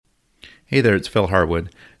Hey there, it's Phil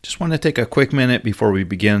Harwood. Just want to take a quick minute before we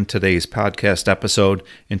begin today's podcast episode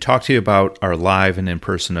and talk to you about our live and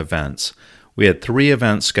in-person events. We had 3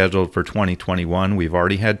 events scheduled for 2021. We've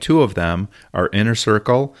already had 2 of them. Our Inner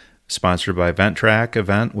Circle, sponsored by VentTrack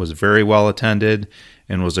event, was very well attended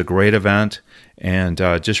and was a great event. And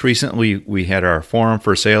just recently, we had our Forum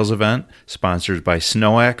for Sales event, sponsored by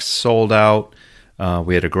SnowX, sold out.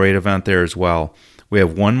 We had a great event there as well. We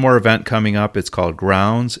have one more event coming up. It's called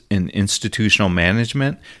Grounds in Institutional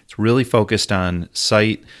Management. It's really focused on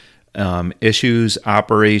site issues,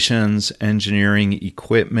 operations, engineering,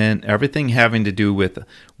 equipment, everything having to do with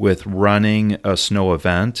running a snow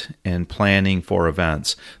event and planning for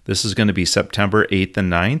events. This is going to be September 8th and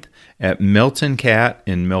 9th at Milton Cat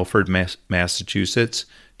in Milford, Massachusetts,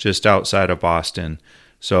 just outside of Boston.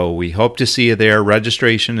 So we hope to see you there.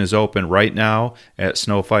 Registration is open right now at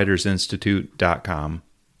snowfightersinstitute.com.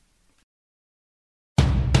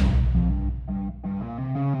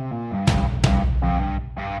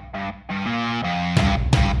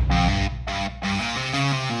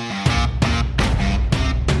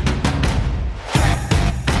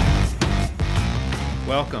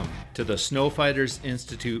 Welcome to the Snow Fighters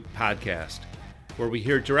Institute podcast, where we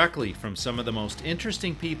hear directly from some of the most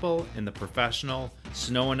interesting people in the professional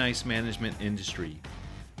snow and ice management industry,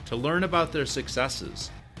 to learn about their successes,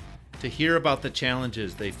 to hear about the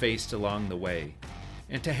challenges they faced along the way,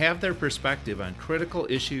 and to have their perspective on critical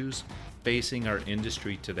issues facing our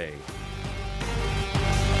industry today.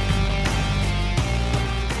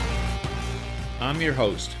 I'm your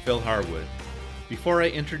host, Phil Harwood. Before I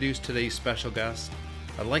introduce today's special guest,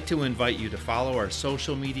 I'd like to invite you to follow our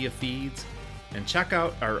social media feeds and check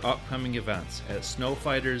out our upcoming events at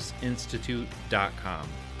snowfightersinstitute.com.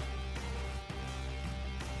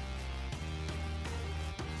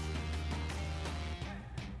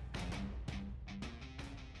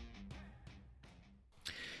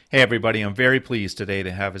 Hey everybody, I'm very pleased today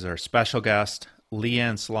to have as our special guest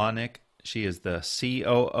Leanne Slonick. She is the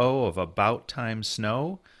COO of About Time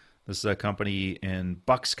Snow. This is a company in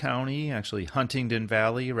Bucks County, actually Huntingdon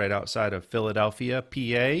Valley, right outside of Philadelphia,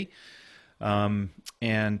 PA. Leanne,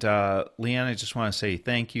 I just want to say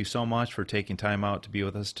thank you so much for taking time out to be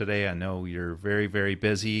with us today. I know you're very, very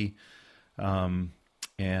busy, excited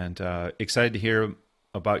to hear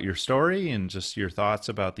about your story and just your thoughts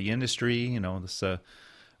about the industry. You know, this, I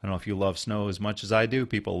don't know if you love snow as much as I do.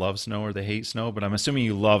 People love snow or they hate snow, but I'm assuming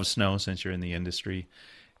you love snow since you're in the industry.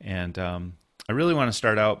 And, I really want to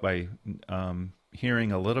start out by,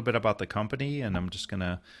 hearing a little bit about the company, and I'm just going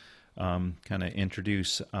to kind of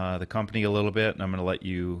introduce the company a little bit, and I'm going to let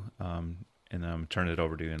you, turn it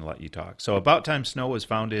over to you and let you talk. So About Time Snow was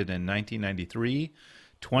founded in 1993,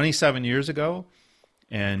 27 years ago,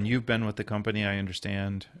 and you've been with the company, I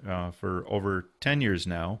understand, for over 10 years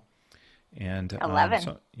now. And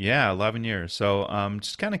 11. 11 years. So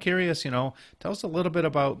just kind of curious, tell us a little bit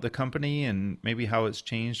about the company and maybe how it's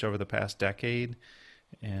changed over the past decade,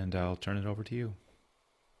 and I'll turn it over to you.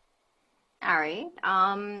 All right.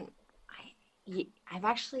 I've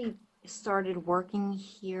actually started working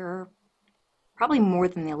here probably more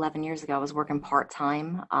than the 11 years ago. I was working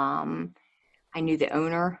part-time. I knew the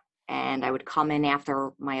owner, and I would come in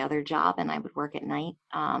after my other job, and I would work at night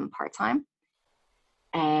part-time.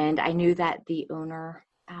 And I knew that the owner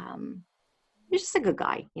was just a good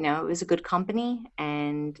guy. It was a good company,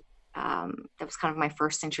 and that was kind of my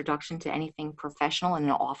first introduction to anything professional in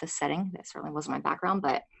an office setting. That certainly wasn't my background,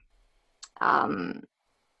 but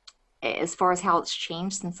as far as how it's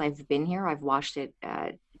changed since I've been here, I've watched it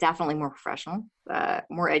definitely more professional,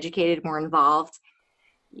 more educated, more involved.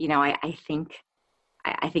 I think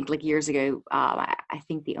like years ago, I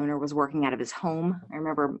think the owner was working out of his home. I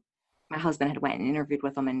remember my husband had went and interviewed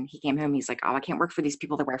with him, and he came home. He's like, "Oh, I can't work for these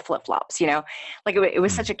people that wear flip-flops." Like it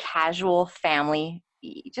was such a casual family,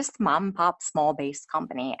 just mom and pop, small based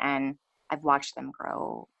company. And I've watched them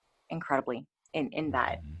grow incredibly in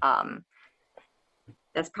that.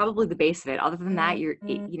 That's probably the base of it. Other than that,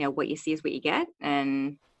 what you see is what you get.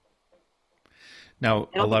 And now,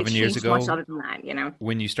 11 years ago, much other than that,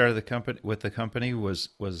 when you started the company was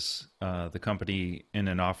the company in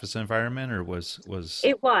an office environment, or was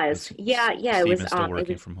it was it was still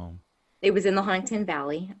working from home? It was in the Huntingdon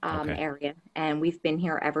Valley Okay. area, and we've been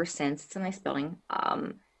here ever since. It's a nice building.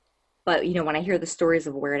 But when I hear the stories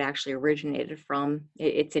of where it actually originated from,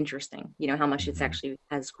 it's interesting. How much it's actually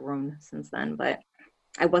has grown since then. But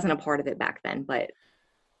I wasn't a part of it back then. But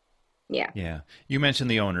yeah. Yeah. You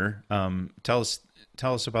mentioned the owner. Tell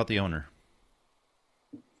us about the owner.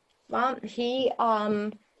 Well, he's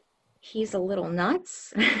a little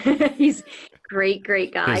nuts. He's great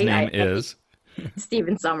guy. His name is?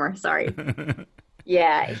 Stephen Summer, sorry.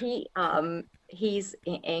 Yeah, he's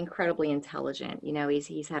incredibly intelligent.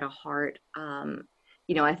 He's had a heart.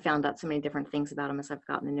 I found out so many different things about him as I've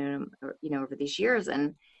gotten to know him, over these years.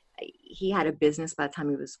 And he had a business by the time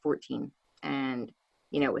he was 14, and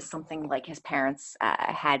it was something like his parents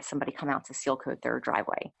had somebody come out to seal coat their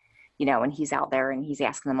driveway, and he's out there and he's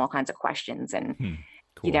asking them all kinds of questions, and Hmm.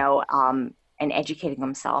 you Cool. know, and educating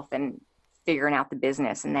himself and figuring out the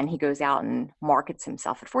business. And then he goes out and markets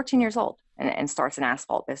himself at 14 years old and starts an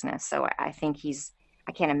asphalt business. So I think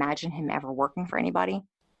I can't imagine him ever working for anybody.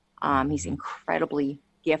 He's Hmm. incredibly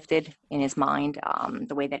gifted in his mind,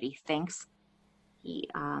 the way that he thinks.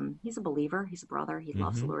 He's a believer. He's a brother. He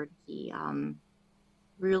loves the Hmm. Lord.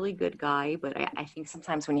 Really good guy. But I think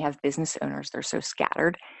sometimes when you have business owners, they're so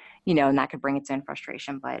scattered, and that could bring its own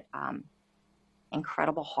frustration. But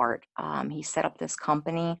incredible heart. He set up this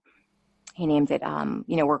company. He named it,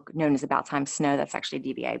 we're known as About Time Snow. That's actually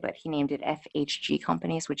DBA, but he named it FHG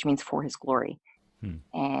Companies, which means for his glory. Hmm.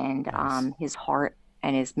 And Nice. his heart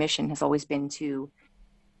and his mission has always been to,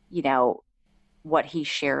 you know, what he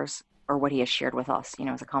shares or what he has shared with us,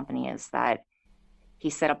 as a company, is that he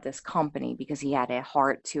set up this company because he had a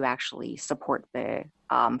heart to actually support the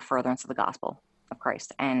furtherance of the gospel of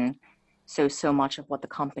Christ. And so much of what the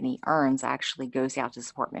company earns actually goes out to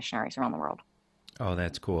support missionaries around the world. Oh,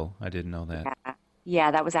 that's cool. I didn't know that. Yeah.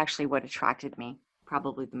 Yeah, that was actually what attracted me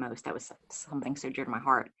probably the most. That was something so dear to my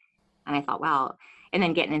heart. And I thought, wow. And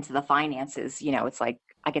then getting into the finances, it's like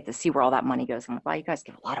I get to see where all that money goes. I'm like, wow, you guys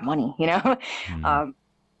give a lot of money. Hmm. um,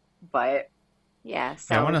 but yeah,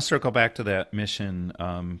 Yeah, I want to so circle back to that mission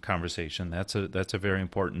conversation. That's a very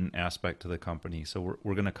important aspect to the company. So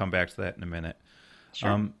we're going to come back to that in a minute.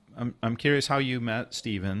 sure. I'm curious how you met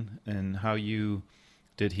Stephen and how you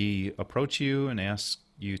did he approach you and ask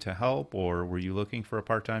you to help, or were you looking for a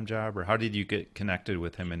part-time job, or how did you get connected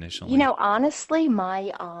with him initially? Honestly,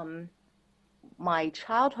 my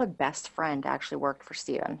childhood best friend actually worked for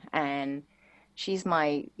Steven, and she's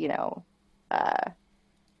my, uh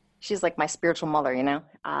she's like my spiritual mother.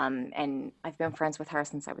 And I've been friends with her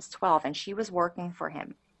since I was 12, and she was working for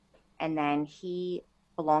him. And then he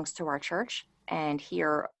belongs to our church, and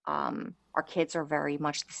here our kids are very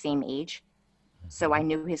much the same age. So I Hmm.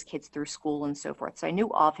 knew his kids through school and so forth. So I knew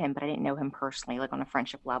of him, but I didn't know him personally, like on a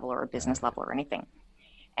friendship level or a Got business it. level or anything.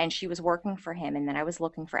 And she was working for him, and then I was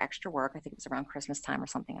looking for extra work. I think it was around Christmas time or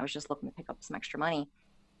something. I was just looking to pick up some extra money.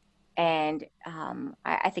 And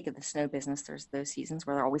I think of the snow business, there's those seasons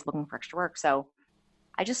where they're always looking for extra work. So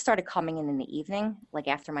I just started coming in the evening, like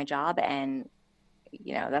after my job, and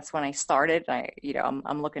that's when I started.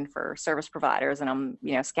 I'm looking for service providers, and I'm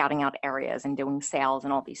scouting out areas and doing sales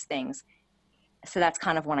and all these things. So that's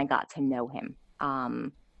kind of when I got to know him.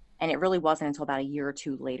 And it really wasn't until about a year or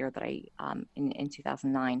two later that in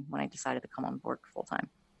 2009, when I decided to come on board full time.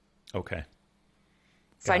 Okay,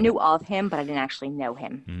 So I got it. knew of him, but I didn't actually know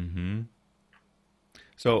him. Hmm.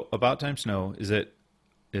 So About Time Snow, is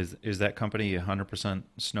that company 100%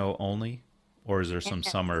 snow only, or is there some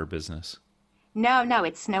summer business? No, no,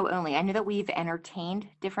 it's snow only. I know that we've entertained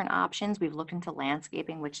different options. We've looked into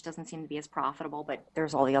landscaping, which doesn't seem to be as profitable, but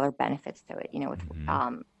there's all the other benefits to it, with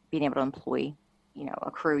Hmm. being able to employ,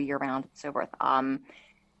 a crew year round and so forth.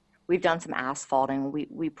 We've done some asphalting.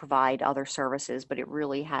 We provide other services, but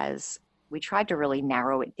we tried to really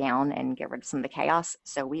narrow it down and get rid of some of the chaos.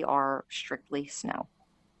 So we are strictly snow.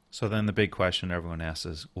 So then the big question everyone asks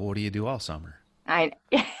is, well, what do you do all summer? I,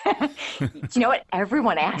 you know what?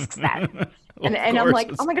 Everyone asks that. Well, of And I'm course, like,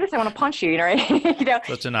 oh it's my goodness, I want to punch you, right?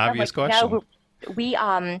 such an I'm obvious like, no, question. we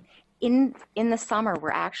in the summer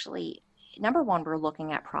we're actually number one, we're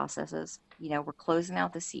looking at processes. We're closing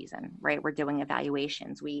out the season, right? We're doing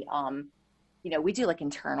evaluations. We do like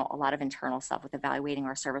a lot of internal stuff with evaluating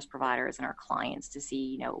our service providers and our clients to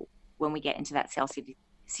see, when we get into that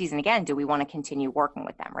season again, do we want to continue working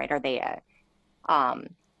with them, right? Are they um,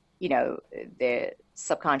 you know, the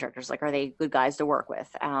subcontractors, like, are they good guys to work with?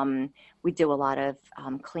 We do a lot of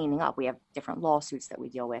cleaning up. We have different lawsuits that we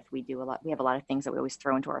deal with. We have a lot of things that we always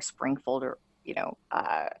throw into our spring folder,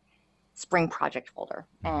 spring project folder.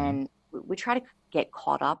 Hmm. And we try to get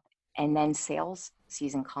caught up, and then sales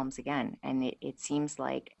season comes again. And it seems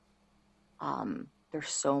like there's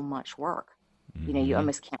so much work. You Hmm.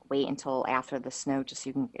 almost can't wait until after the snow just so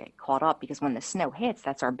you can get caught up, because when the snow hits,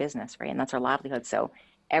 that's our business, right? And that's our livelihood. So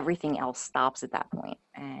everything else stops at that point.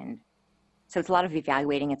 And so it's a lot of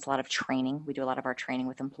evaluating, it's a lot of training. We do a lot of our training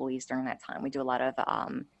with employees during that time. We do a lot of,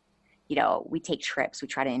 we take trips. We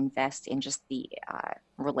try to invest in just the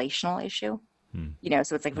relational issue. Hmm.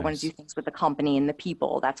 So it's like if we want to do Nice. things with the company and the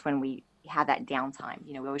people, that's when we have that downtime.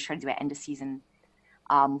 We always try to do an end of season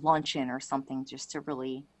luncheon or something just to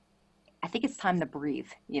really, I think it's time to breathe.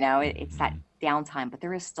 It's that Hmm. downtime, but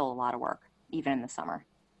there is still a lot of work, even in the summer.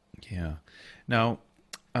 Yeah. Now,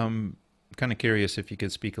 I'm kind of curious if you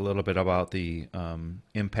could speak a little bit about the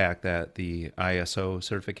impact that the ISO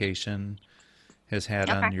certification has had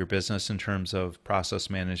Okay. on your business in terms of process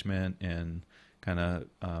management and kind of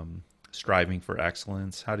striving for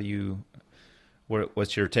excellence.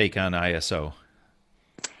 What's your take on ISO?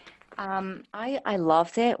 I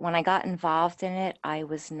loved it. When I got involved in it, I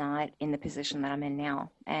was not in the position that I'm in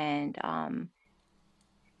now. And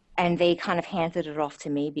they kind of handed it off to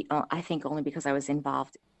me, I think only because I was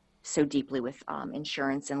involved so deeply with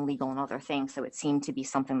insurance and legal and other things. So it seemed to be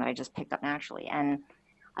something that I just picked up naturally. And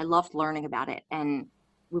I loved learning about it. And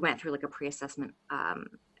we went through like a pre-assessment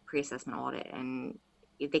audit, and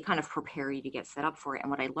they kind of prepare you to get set up for it.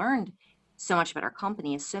 And what I learned so much about our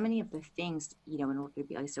company is so many of the things, in order to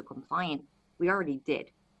be ISO compliant, we already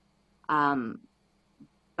did. Um,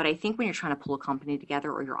 but I think when you're trying to pull a company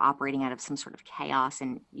together or you're operating out of some sort of chaos,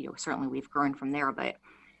 and certainly we've grown from there, but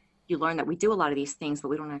you learn that we do a lot of these things, but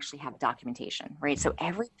we don't actually have documentation, right? So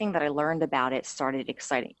everything that I learned about it started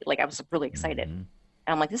exciting. Like I was really excited, Mm-hmm. and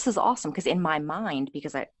I'm like, this is awesome because in my mind,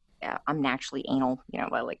 because I'm naturally anal,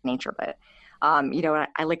 I like nature, but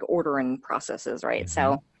I like order and processes, right?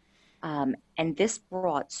 Mm-hmm. So and this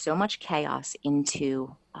brought so much chaos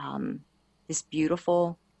into this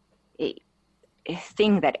beautiful eh,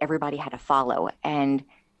 thing that everybody had to follow. And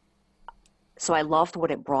so I loved what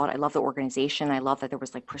it brought. I love the organization. I love that there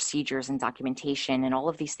was like procedures and documentation and all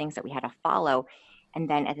of these things that we had to follow. And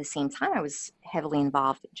then at the same time, I was heavily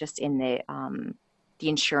involved just in the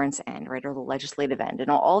insurance end, right, or the legislative end, and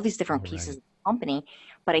all these different All pieces right. of the company.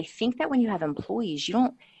 But I think that when you have employees, you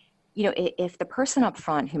don't, if the person up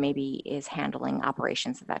front who maybe is handling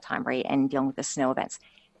operations at that time, right, and dealing with the snow events,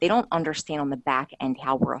 they don't understand on the back end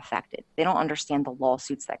how we're affected. They don't understand the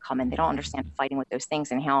lawsuits that come in. They don't understand Mm-hmm. fighting with those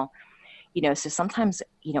things and how, so sometimes,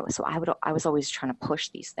 so I was always trying to push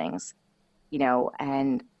these things,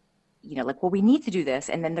 and, like, well, we need to do this.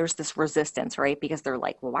 And then there's this resistance, right? Because they're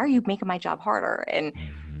like, well, why are you making my job harder?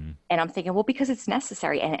 Mm-hmm. And I'm thinking, well, because it's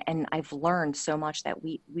necessary. And I've learned so much that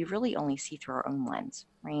we really only see through our own lens,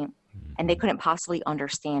 right? And they Mm-hmm. couldn't possibly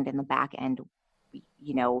understand in the back end,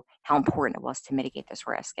 how important it was to mitigate this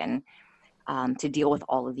risk and to deal with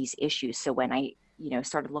all of these issues. So when I,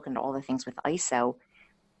 started looking at all the things with ISO,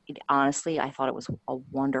 honestly, I thought it was a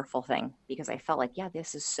wonderful thing because I felt like, yeah,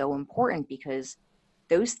 this is so important because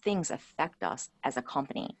those things affect us as a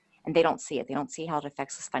company and they don't see it. They don't see how it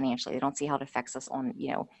affects us financially. They don't see how it affects us on,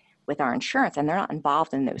 with our insurance, and they're not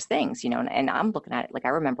involved in those things, and I'm looking at it. Like, I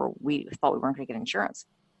remember we thought we weren't going to get insurance.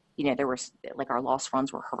 There was like our loss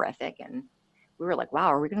runs were horrific, and we were like,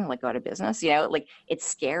 wow, are we going to like go out of business? Like, it's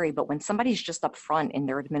scary, but when somebody's just up front in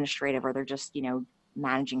their administrative or they're just,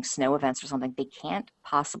 managing snow events or something, they can't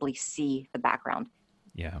possibly see the background.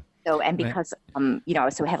 Yeah. So, and And because, I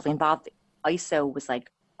was so heavily involved, ISO was like,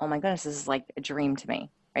 oh my goodness, this is like a dream to me,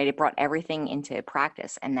 right? It brought everything into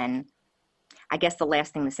practice. And then I guess the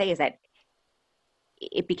last thing to say is that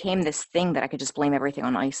it became this thing that I could just blame everything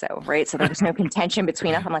on ISO, right? So there was no contention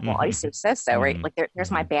between us. I'm like, well, mm-hmm. ISO says so, right? Mm-hmm. Like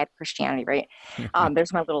there's my Mm-hmm. bad Christianity, right?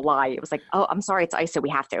 There's my little lie. It was like, oh, I'm sorry, it's ISO. We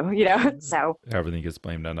have to, So Everything gets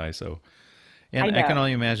blamed on ISO. I And I can know.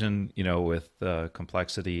 only imagine, with the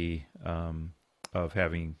complexity of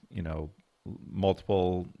having,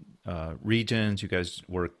 multiple regions. You guys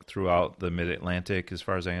work throughout the Mid Atlantic, as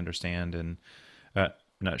far as I understand, and I'm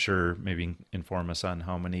not sure. Maybe inform us on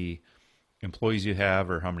how many employees you have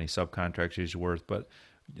or how many subcontractors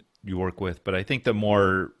you work with. But I think the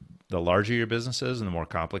larger your business is and the more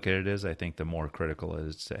complicated it is, I think the more critical it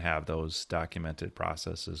is to have those documented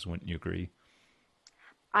processes. Wouldn't you agree?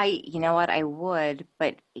 You know what, I would,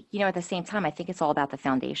 but at the same time, I think it's all about the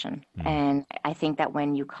foundation. Mm. And I think that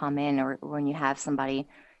when you come in or when you have somebody,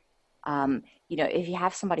 if you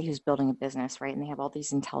have somebody who's building a business, right, and they have all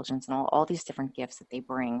these intelligence and all these different gifts that they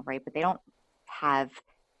bring, right, but they don't have,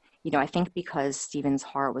 I think because Stephen's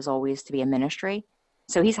heart was always to be a ministry.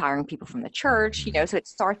 So he's hiring people from the church, Mm-hmm. so it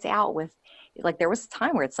starts out with like, there was a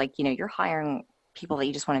time where it's like, you're hiring people that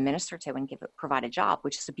you just want to minister to and provide a job,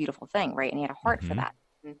 which is a beautiful thing, right? And he had a heart for Mm-hmm. that.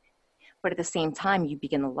 But at the same time, you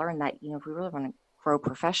begin to learn that, if we really want to grow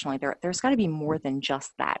professionally, there's got to be more than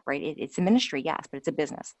just that, right? It's a ministry, yes, but it's a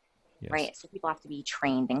business, Yes. right? So people have to be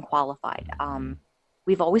trained and qualified. Mm-hmm.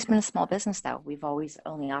 We've always been a small business, though. We've always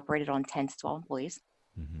only operated on 10 to 12 employees.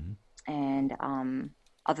 And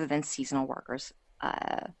other than seasonal workers,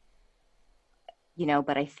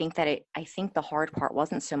 but I think the hard part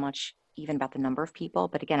wasn't so much even about the number of people,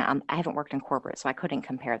 but again, I haven't worked in corporate, so I couldn't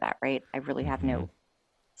compare that, right? I really have Mm-hmm. no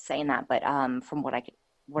say in that, but from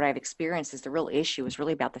what I've experienced is the real issue is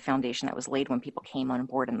really about the foundation that was laid when people came on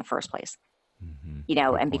board in the first place, Mm-hmm. Good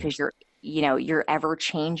and point. because you're ever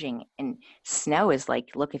changing, and snow is like,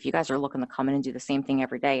 look, if you guys are looking to come in and do the same thing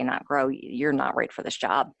every day and not grow, you're not right for this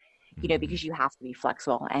job, Mm-hmm. because you have to be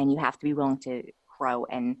flexible and you have to be willing to grow,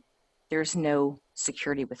 and there's no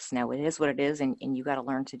security with snow. It is what it is, and you got to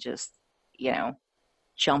learn to just, you know,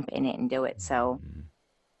 jump in it and do it. So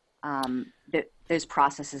Mm-hmm. those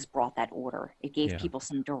processes brought that order. It gave Yeah. people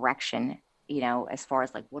some direction, as far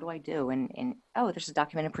as like, what do I do? And oh, there's a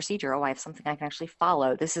documented procedure. Oh, I have something I can actually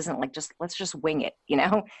follow. This isn't like just let's just wing it,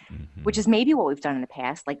 Mm-hmm. which is maybe what we've done in the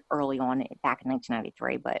past, like early on back in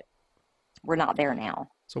 1993, but we're not there now.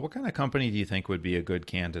 So, what kind of company do you think would be a good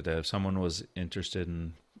candidate if someone was interested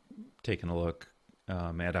in taking a look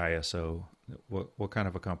at ISO? What kind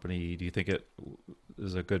of a company do you think it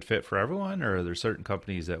is a good fit for everyone, or are there certain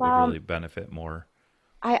companies that would Well, really benefit more?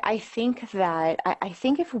 I think that I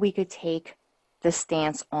think if we could take the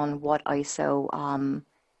stance on what ISO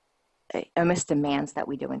almost demands that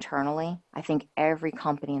we do internally, I think every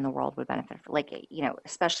company in the world would benefit, like,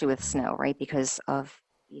 especially with Mm. snow, right? Because of,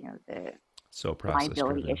 the So process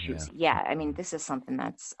liability driven, issues. yeah. Yeah, I mean, Mm-hmm. this is something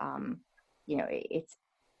that's, it's,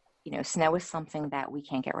 snow is something that we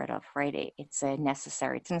can't get rid of, right? It's an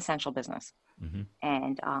essential business. Mm-hmm.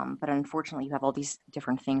 And, but unfortunately, you have all these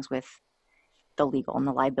different things with the legal and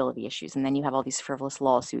the liability issues, and then you have all these frivolous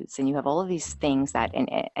lawsuits, and you have all of these things that,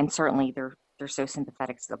 and certainly they're so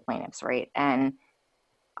sympathetic to the plaintiffs, right? And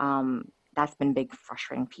that's been a big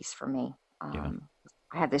frustrating piece for me. Yeah.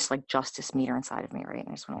 I have this like justice meter inside of me, right? And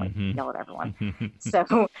I just want to like Mm-hmm. yell at everyone.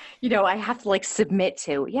 So, I have to like submit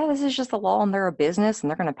to, yeah, this is just the law and they're a business and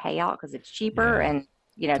they're going to pay out because it's cheaper, Yeah. and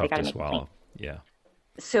they Tough got to to make it clean. swallow. Yeah.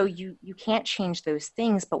 So you can't change those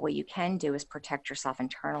things, but what you can do is protect yourself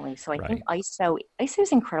internally. So I think Right. ISO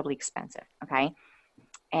is incredibly expensive. Okay,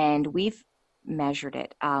 and we've measured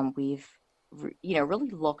it. We've really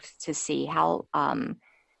looked to see how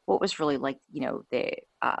what was really like the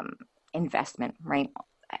investment, right?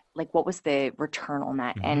 Like what was the return on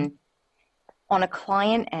that? Mm-hmm. And on a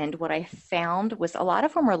client end, what I found was a lot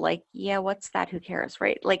of them were like, yeah, what's that? Who cares,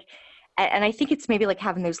 right? Like, and I think it's maybe like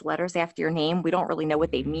having those letters after your name. We don't really know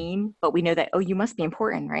what they Mm-hmm. mean, but we know that, oh, you must be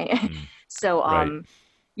important, right? Mm. So, Right.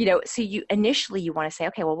 so you initially you want to say,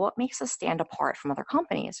 okay, well, what makes us stand apart from other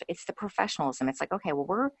companies? It's the professionalism. It's like, okay,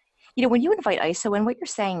 well, when you invite ISO in, what you're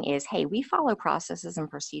saying is, hey, we follow processes and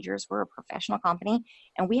procedures. We're a professional company,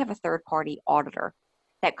 and we have a third party auditor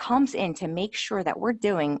that comes in to make sure that we're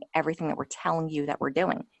doing everything that we're telling you that we're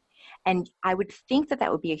doing. And I would think that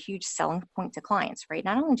that would be a huge selling point to clients, right?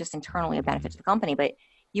 Not only just internally a Mm-hmm. benefit to the company, but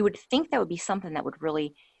you would think that would be something that would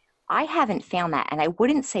really, I haven't found that. And I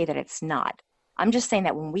wouldn't say that it's not. I'm just saying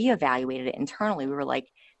that when we evaluated it internally, we were like,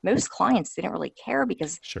 most clients didn't really care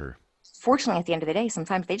because Sure. fortunately at the end of the day,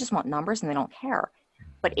 sometimes they just want numbers and they don't care.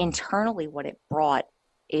 But Mm-hmm. internally, what it brought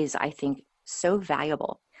is, I think, so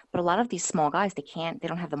valuable. But a lot of these small guys, they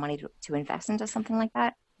don't have the money to invest into something like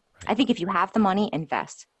that. I Right. think if you have the money,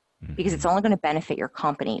 invest because Mm-hmm. it's only going to benefit your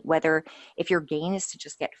company. Whether if your gain is to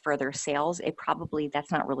just get further sales,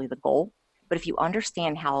 that's not really the goal. But if you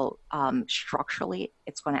understand how structurally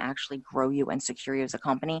it's going to actually grow you and secure you as a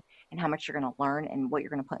company, and how much you're going to learn and what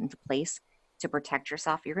you're going to put into place to protect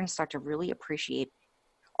yourself, you're going to start to really appreciate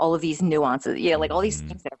all of these nuances. Like all these Mm-hmm.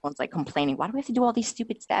 things that everyone's like complaining. Why do we have to do all these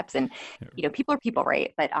stupid steps? And people are people,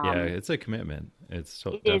 right? But Yeah, it's a commitment. It's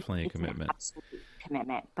definitely a it's an commitment. absolute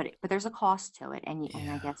commitment, but there's a cost to it, and I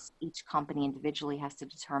Yeah. guess each company individually has to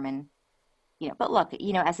determine. But look,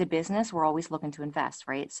 as a business, we're always looking to invest,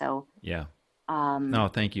 right? So, Yeah. um, No,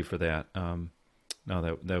 thank you for that.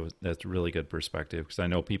 No, that's really good perspective because I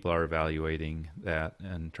know people are evaluating that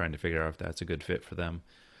and trying to figure out if that's a good fit for them.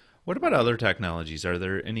 What about other technologies? Are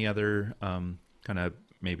there any other kind of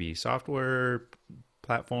maybe software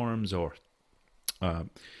platforms or uh,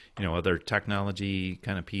 other technology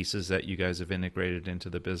kind of pieces that you guys have integrated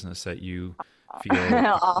into the business that you feel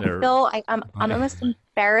they're Phil, I'm almost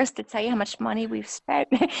embarrassed to tell you how much money we've spent,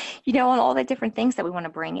 on all the different things that we want to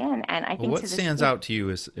bring in, and I well, think what to this stands day, out to you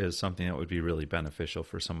is something that would be really beneficial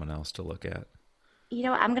for someone else to look at.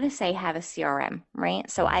 I'm going to say have a CRM, right?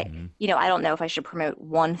 So Hmm. I don't know if I should promote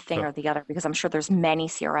one thing So or the other because I'm sure there's many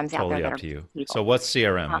CRMs out there totally that up are to good you. for people. So what's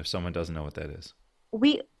CRM Uh, if someone doesn't know what that is?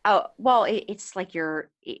 well, it's like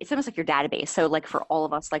it's almost like your database. So like for all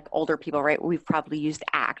of us, like older people, right? We've probably used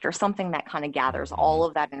ACT or something that kind of gathers Hmm. all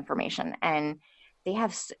of that information. And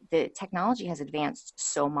the technology has advanced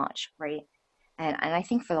so much, right? And I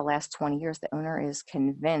think for the last 20 years, the owner is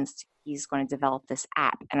convinced he's going to develop this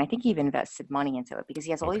app. And I think he even invested money into it because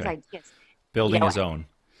he has all these Okay. ideas. You Building know, his own.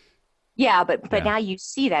 yeah, but Yeah. now you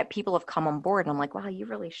see that people have come on board, and I'm like, wow, you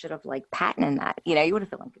really should have like patented that. You would have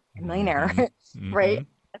been like a millionaire, Mm-hmm. right?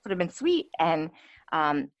 Mm-hmm. That would have been sweet. And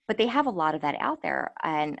but they have a lot of that out there,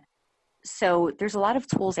 and so there's a lot of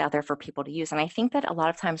tools out there for people to use. And I think that a lot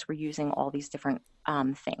of times we're using all these different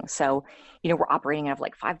things. So, we're operating out of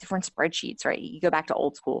like 5 different spreadsheets, right? You go back to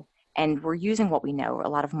old school and we're using what we know, a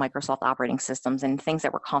lot of Microsoft operating systems and things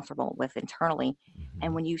that we're comfortable with internally.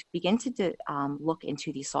 And Mm-hmm. when you begin to look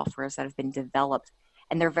into these softwares that have been developed,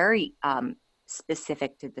 and they're very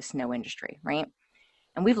specific to the snow industry, right?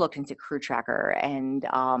 And we've looked into Crew Tracker and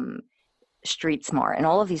Street Smart and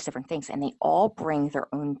all of these different things, and they all bring their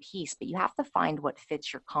own piece, but you have to find what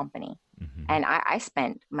fits your company. Mm-hmm. And I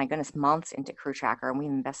spent, my goodness, months into Crew Tracker, and we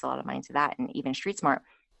invested a lot of money into that, and even Street Smart,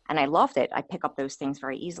 and I loved it. I pick up those things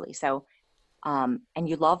very easily. So, and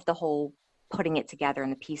you love the whole putting it together in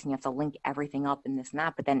the piece, and you have to link everything up in this and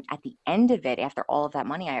that. But then at the end of it, after all of that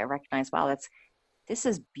money, I recognize, wow, this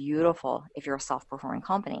is beautiful if you're a self-performing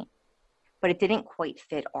company, but it didn't quite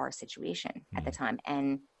fit our situation at the time.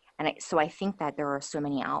 So I think that there are so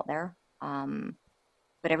many out there,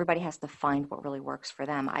 but everybody has to find what really works for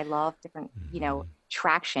them. I love different, Mm-hmm.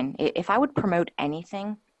 traction. If I would promote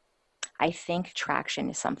anything, I think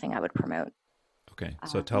traction is something I would promote. Okay.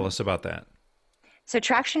 So tell Um, us about that. so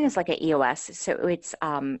traction is like an EOS. So it's,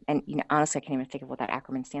 and honestly, I can't even think of what that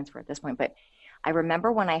acronym stands for at this point. But I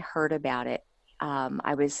remember when I heard about it,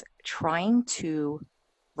 I was trying to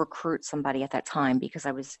recruit somebody at that time because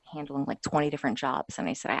I was handling like 20 different jobs. And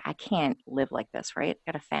I said, I can't live like this, right?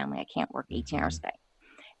 I got a family. I can't work 18 Mm-hmm. hours a day.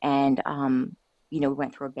 And, we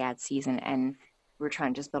went through a bad season and we were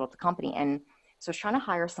trying to just build up the company. And so I was trying to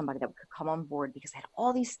hire somebody that could come on board because I had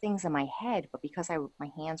all these things in my head, but because my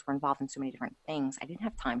hands were involved in so many different things, I didn't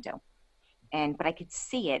have time to. But I could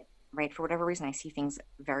see it, right? For whatever reason, I see things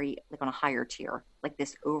very like on a higher tier, like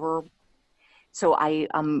this over. So I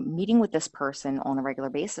am meeting with this person on a regular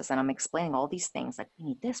basis and I'm explaining all these things like we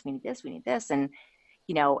need this, we need this, we need this. And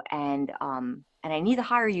and I need to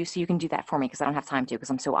hire you so you can do that for me because I don't have time to because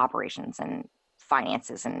I'm so operations and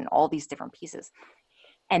finances and all these different pieces.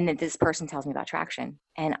 And then this person tells me about traction,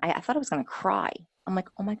 and I thought I was going to cry. I'm like,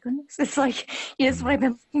 oh my goodness, it's like, this is what I've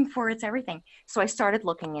been looking for. It's everything. So I started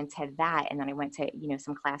looking into that, and then I went to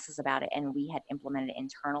some classes about it, and we had implemented it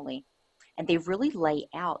internally. And they really lay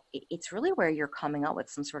out. It's really where you're coming up with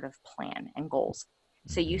some sort of plan and goals.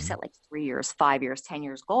 So you Mm-hmm. set like 3 years, 5 years, 10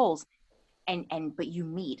 years goals, but you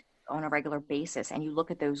meet on a regular basis and you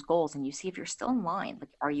look at those goals and you see if you're still in line. Like,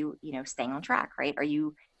 are you staying on track, right? Are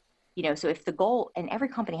you so if the goal, and every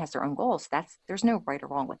company has their own goals, there's no right or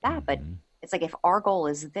wrong with that, but Mm-hmm. it's like if our goal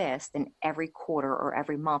is this, then every quarter or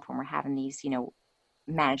every month when we're having these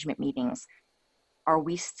management meetings, are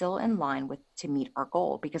we still in line with to meet our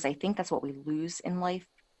goal? Because I think that's what we lose in life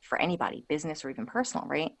for anybody, business or even personal,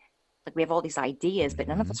 right? Like we have all these ideas, but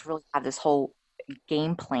none of Mm-hmm. us really have this whole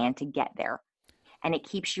game plan to get there, and it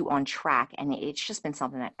keeps you on track, and it's just been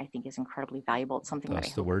something that I think is incredibly valuable. It's something that I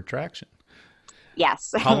Thus the hope. word traction.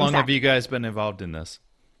 Yes. How long have Exactly. you guys been involved in this?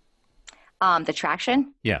 The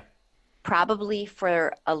traction, Yeah. probably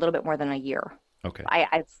for a little bit more than a year. Okay.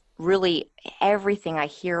 I've really, everything I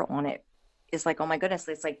hear on it is like, oh my goodness,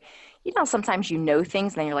 it's like, sometimes things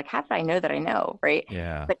and then you're like, how did I know that I know, right?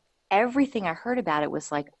 Yeah. But everything I heard about it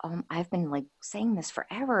was like, I've been like saying this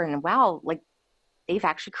forever, and wow, like they've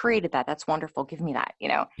actually created that. That's wonderful. Give me that.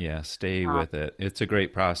 Yeah. Stay Um, with it. It's a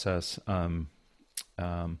great process. Um,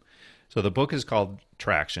 so the book is called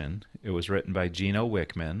Traction. It was written by Gino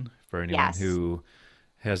Wickman. For anyone yes. who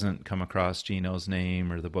hasn't come across Gino's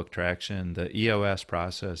name or the book Traction, the EOS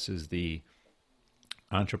process is the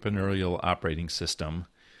entrepreneurial operating system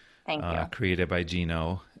Thank you. created by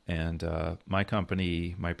Gino. And my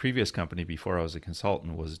company, my previous company before I was a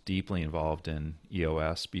consultant, was deeply involved in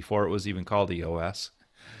EOS. Before it was even called EOS,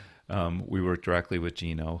 we worked directly with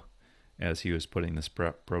Gino as he was putting this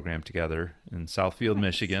program together in Southfield, Nice.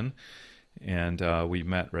 Michigan. And we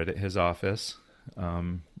met right at his office,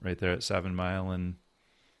 right there at 7 Mile and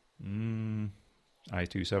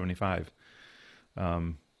I-275.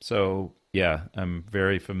 So yeah, I'm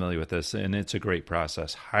very familiar with this, and it's a great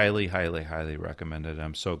process. Highly, highly, highly recommended.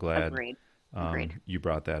 I'm so glad Agreed. Agreed. you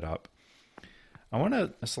brought that up. I want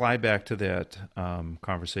to slide back to that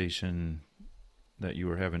conversation that you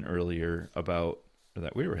were having earlier about, or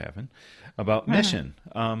that we were having, about mission.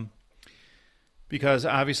 Because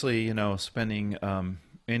obviously, spending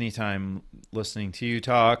any time listening to you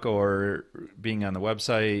talk or being on the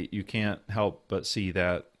website, you can't help but see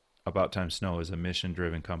that About Time Snow is a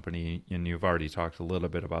mission-driven company, and you've already talked a little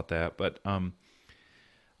bit about that. But I'm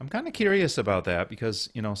kind of curious about that because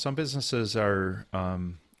some businesses are,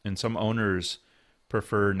 and some owners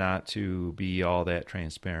prefer not to be all that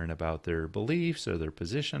transparent about their beliefs or their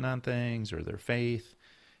position on things or their faith.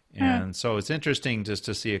 And so it's interesting just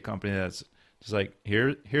to see a company that's just like,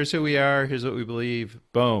 here's who we are, here's what we believe,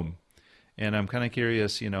 boom. And I'm kind of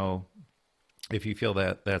curious, if you feel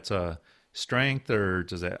that that's a strength, or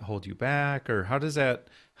does that hold you back, or how does that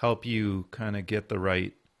help you kind of get the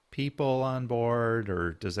right people on board,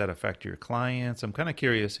 or does that affect your clients? I'm kind of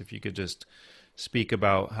curious if you could just speak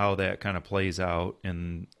about how that kind of plays out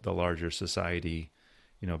in the larger society,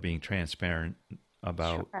 being transparent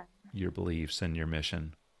about Sure. your beliefs and your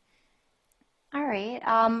mission. All right.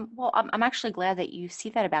 Well, I'm actually glad that you see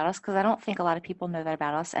that about us because I don't think a lot of people know that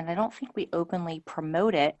about us, and I don't think we openly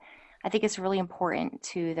promote it. I think it's really important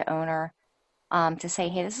to the owner to say,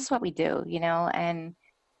 hey, this is what we do, and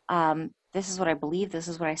this is what I believe. This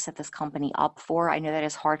is what I set this company up for. I know that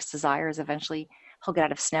his heart's desire is eventually he'll get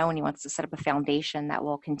out of snow and he wants to set up a foundation that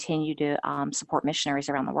will continue to support missionaries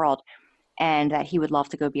around the world, and that he would love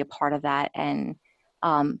to go be a part of that and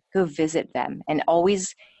go visit them. And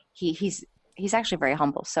always, he's actually very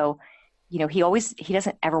humble. So, he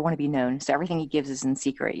doesn't ever want to be known. So everything he gives is in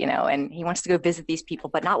secret, and he wants to go visit these people,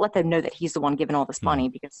 but not let them know that he's the one giving all this money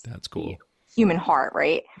because That's cool. Human heart,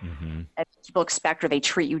 right? Mm-hmm. That people expect or they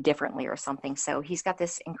treat you differently or something. So he's got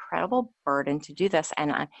this incredible burden to do this.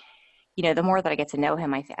 And, the more that I get to know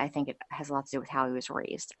him, I think it has a lot to do with how he was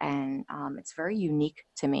raised. And it's very unique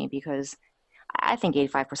to me because I think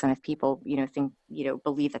 85% of people, think,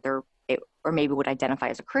 believe that or maybe would identify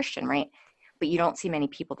as a Christian, right? But you don't see many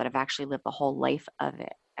people that have actually lived the whole life of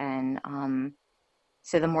it. And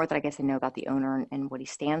so the more that I get to know about the owner and what he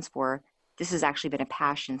stands for, this has actually been a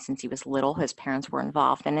passion since he was little. His parents were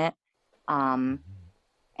involved in it.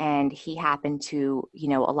 And he happened to, a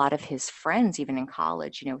lot of his friends, even in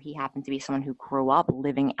college, he happened to be someone who grew up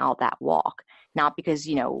living out that walk, not because,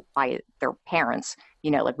 by their parents,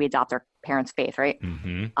 like we adopt our parents' faith, right?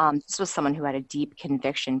 Mm-hmm. This was someone who had a deep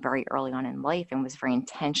conviction very early on in life and was very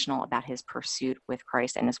intentional about his pursuit with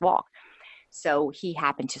Christ and his walk. So he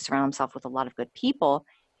happened to surround himself with a lot of good people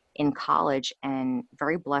in college and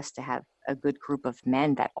very blessed to have a good group of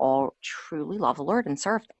men that all truly love the Lord and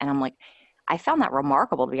served. And I'm like, I found that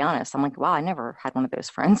remarkable, to be honest. I'm like, wow, I never had one of those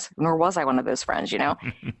friends, nor was I one of those friends,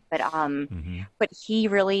 But Mm-hmm. but he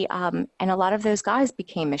really and a lot of those guys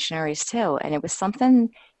became missionaries too. And it was something,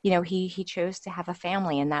 he chose to have a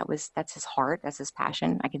family, and that's his heart, that's his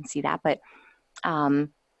passion. I can see that. But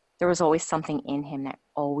there was always something in him that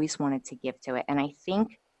always wanted to give to it. And I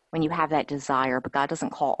think when you have that desire, but God doesn't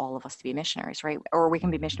call all of us to be missionaries, right? Or we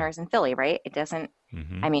can be missionaries in Philly, right? It doesn't,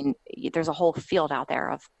 Mm-hmm. I mean, there's a whole field out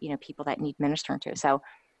there of, people that need ministering to. So,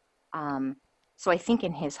 so I think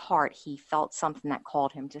in his heart, he felt something that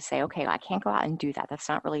called him to say, okay, I can't go out and do that. That's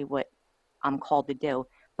not really what I'm called to do,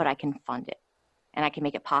 but I can fund it and I can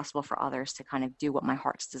make it possible for others to kind of do what my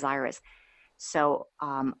heart's desire is. So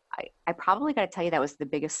I probably got to tell you, that was the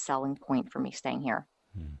biggest selling point for me staying here.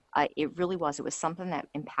 It really was. It was something that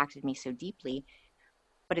impacted me so deeply.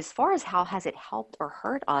 But as far as how has it helped or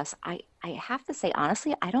hurt us, I have to say,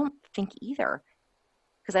 honestly, I don't think either.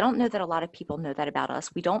 Because I don't know that a lot of people know that about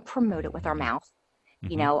us. We don't promote it with our mouth.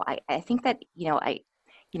 Mm-hmm. I think that, More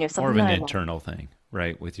something of an that I internal thing,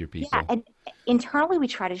 right, with your yeah, people. and internally we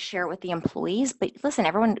try to share it with the employees, but listen,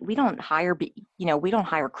 everyone, we don't hire, we don't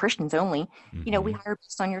hire Christians only. We Mm-hmm. hire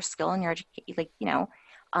based on your skill and your education,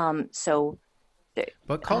 so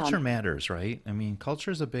But culture matters, right? I mean,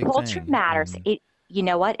 culture is a big culture thing. matters. And You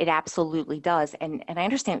know what? It absolutely does. And I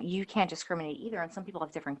understand you can't discriminate either. And some people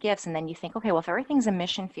have different gifts. And then you think, okay, well, if everything's a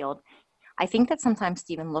mission field, I think that sometimes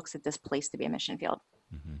Stephen looks at this place to be a mission field.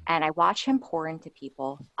 mm-hmm. And I watch him pour into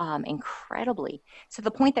people incredibly, to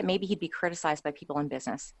the point that maybe he'd be criticized by people in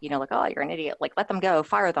business, like, oh, you're an idiot, like, let them go,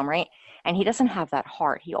 fire them, right? And he doesn't have that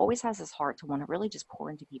heart. He always has his heart to want to really just pour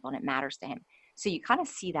into people, and it matters to him. So you kind of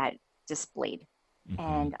see that displayed. Mm-hmm.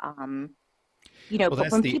 And, Well, but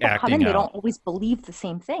that's when the people come acting in, they out. don't always believe the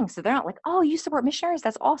same thing. So they're not like, oh, you support missionaries?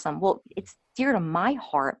 That's awesome. Well, it's dear to my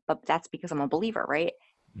heart, but that's because I'm a believer, right?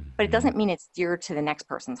 But it Mm-hmm. doesn't mean it's dear to the next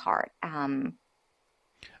person's heart.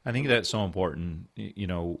 I think that's so important,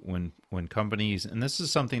 when companies, and this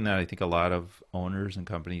is something that I think a lot of owners and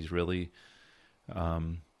companies really,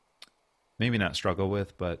 maybe not struggle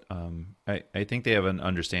with, but I think they have an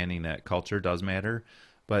understanding that culture does matter.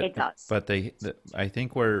 But It does. but I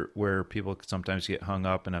think where people sometimes get hung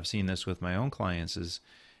up, and I've seen this with my own clients,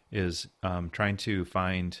 is trying to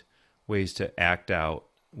find ways to act out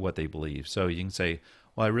what they believe. So you can say,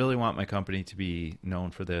 well, I really want my company to be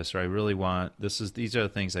known for this, or I really want these are the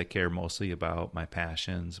things I care mostly about, my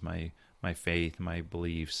passions, my faith, my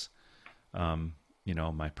beliefs,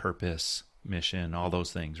 my purpose, mission, all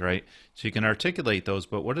those things, right? So you can articulate those,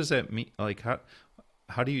 but what does that mean? Like,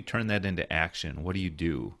 how do you turn that into action? What do you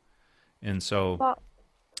do? And so Well,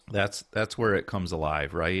 that's where it comes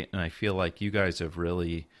alive, right? And I feel like you guys have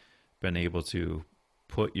really been able to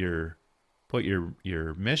put your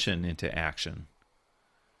mission into action.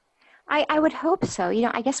 I would hope so.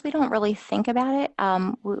 I guess we don't really think about it.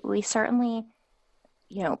 We certainly,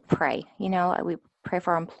 pray. We pray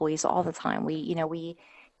for our employees all the time. We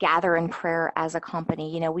gather in prayer as a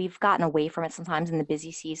company. We've gotten away from it sometimes in the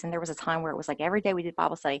busy season. There was a time where it was like every day we did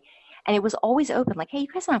Bible study, and it was always open. Like, hey, you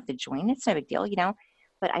guys don't have to join. It's no big deal.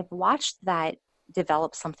 But I've watched that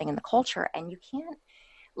develop something in the culture, and you can't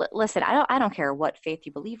listen. I don't care what faith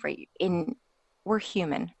you believe, right? We're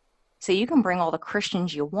human. So you can bring all the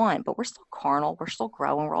Christians you want, but we're still carnal. We're still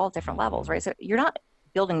growing. We're all at different levels, right? So you're not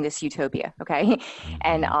building this utopia, okay?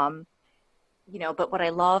 And but what I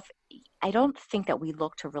love, I don't think that we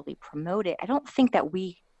look to really promote it. I don't think that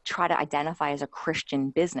we try to identify as a Christian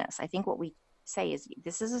business. I think what we say is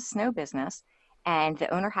this is a snow business, and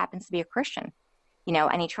the owner happens to be a Christian,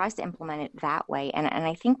 and he tries to implement it that way. And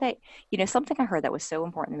I think that something I heard that was so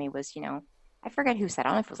important to me was I forget who said, I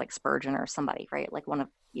don't know if it was like Spurgeon or somebody, right? Like one of,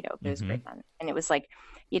 those great men. And it was like,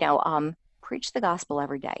 preach the gospel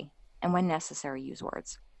every day. And when necessary, use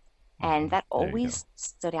words. And that always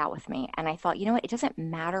stood out with me. And I thought, what? It doesn't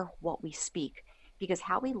matter what we speak, because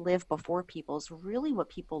how we live before people is really what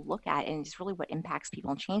people look at, and it's really what impacts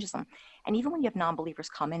people and changes them. And even when you have non-believers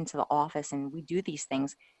come into the office and we do these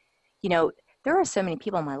things, there are so many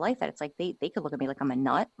people in my life that it's like they could look at me like I'm a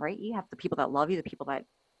nut, right? You have the people that love you, the people that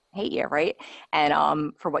hate you, right?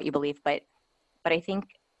 And for what you believe. But I think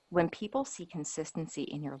when people see consistency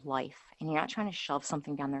in your life and you're not trying to shove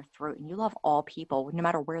something down their throat, and you love all people no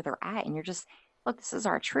matter where they're at, and you're just, look, this is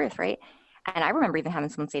our truth, right? And I remember even having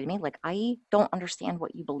someone say to me, like, I don't understand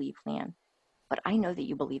what you believe, Leanne, but I know that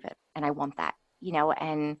you believe it, and I want that,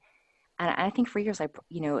 and I think for years I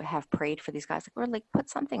have prayed for these guys, like, Lord, like, put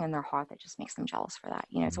something in their heart that just makes them jealous for that,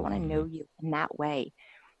 to want to know you in that way.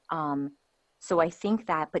 So I think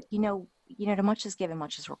that, but to much is given,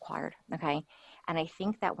 much is required. Okay. And I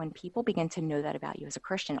think that when people begin to know that about you as a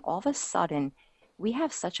Christian, all of a sudden we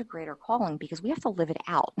have such a greater calling because we have to live it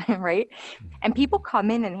out. Right. And people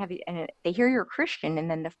come in and they hear you're a Christian. And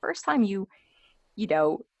then the first time you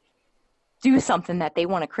do something that they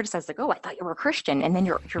want to criticize, like, oh, I thought you were a Christian. And then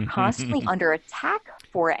you're constantly under attack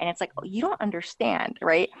for it. And it's like, oh, you don't understand.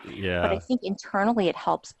 Right. Yeah. But I think internally it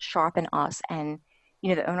helps sharpen us. And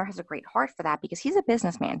the owner has a great heart for that because he's a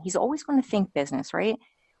businessman. He's always going to think business, right?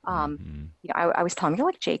 I was telling him, you're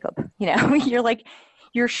like Jacob,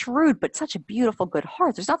 you're shrewd, but such a beautiful, good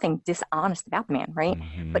heart. There's nothing dishonest about the man, right?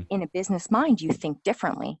 But in a business mind, you think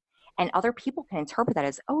differently. And other people can interpret that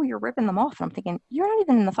as, oh, you're ripping them off. And I'm thinking, you're not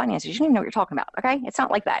even in the finances. You don't even know what you're talking about, okay? It's not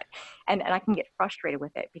like that. And I can get frustrated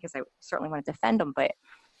with it because I certainly want to defend them, but,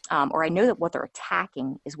 or I know that what they're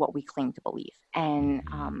attacking is what we claim to believe.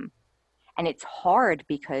 And it's hard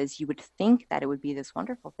because you would think that it would be this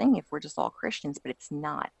wonderful thing if we're just all Christians, but it's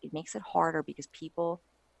not. It makes it harder because people,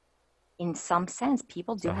 in some sense,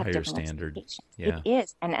 people do have different expectations. Yeah. It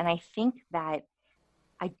is. And I think that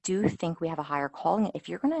I do think we have a higher calling. If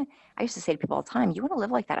you're going to, I used to say to people all the time, you want to live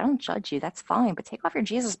like that, I don't judge you. That's fine. But take off your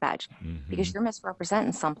Jesus badge because you're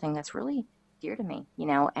misrepresenting something that's really dear to me,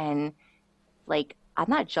 and like, I'm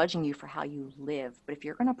not judging you for how you live, but if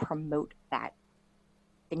you're going to promote that,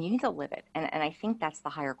 then you need to live it. And I think that's the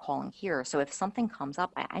higher calling here. So if something comes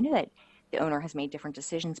up, I know that the owner has made different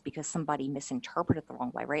decisions because somebody misinterpreted it the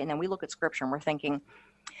wrong way, right? And then we look at scripture and we're thinking,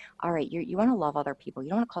 all right, you want to love other people. You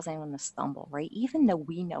don't want to cause anyone to stumble, right? Even though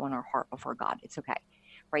we know in our heart before God, it's okay,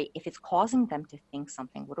 right? If it's causing them to think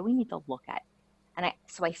something, what do we need to look at? And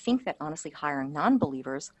so I think that honestly hiring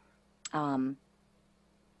non-believers,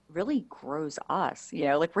 really grows us,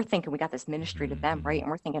 like we're thinking we got this ministry to them, right?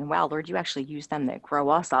 And we're thinking, wow, Lord, you actually use them to grow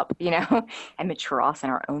us up, and mature us in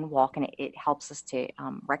our own walk. And it helps us to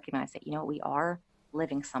recognize that, we are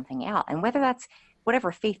living something out. And whether that's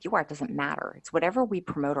whatever faith you are, it doesn't matter. It's whatever we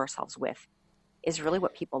promote ourselves with is really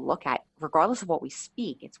what people look at, regardless of what we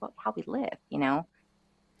speak. It's how we live,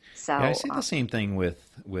 So yeah, I see the same thing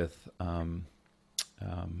with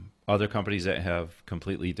other companies that have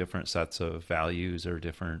completely different sets of values or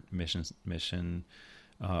different mission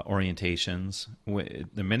orientations.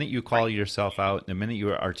 The minute you call yourself out, the minute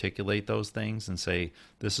you articulate those things and say,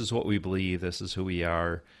 this is what we believe, this is who we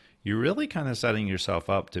are, you're really kind of setting yourself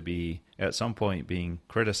up to be at some point being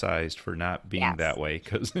criticized for not being Yes, that way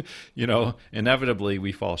because inevitably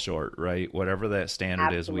we fall short, right? Whatever that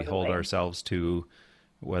standard is we hold absolutely. ourselves to,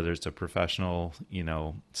 whether it's a professional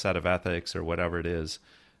set of ethics or whatever it is,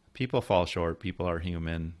 people fall short. People are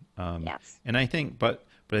human. Yes. And I think but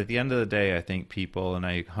at the end of the day, I think people, and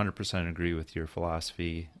I 100% agree with your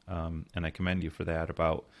philosophy, and I commend you for that,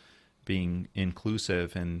 about being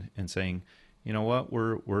inclusive and saying, you know what,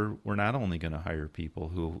 we're not only going to hire people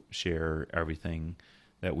who share everything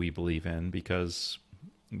that we believe in, because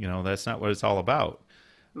that's not what it's all about.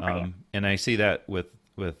 Right. And I see that with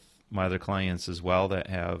my other clients as well, that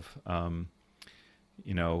have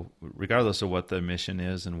regardless of what the mission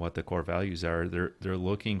is and what the core values are, they're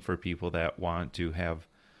looking for people that want to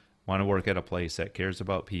work at a place that cares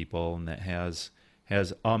about people and that has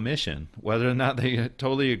a mission. Whether or not they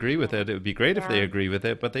totally agree with it would be great if they Yeah. agree with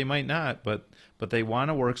it, but they might not. But they want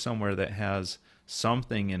to work somewhere that has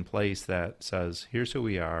something in place that says, here's who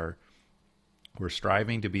we are. We're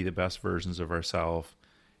striving to be the best versions of ourselves.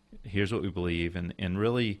 Here's what we believe. And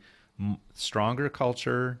really, stronger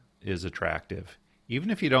culture is attractive. Even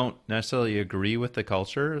if you don't necessarily agree with the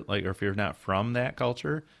culture, like, or if you're not from that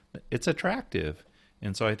culture, it's attractive.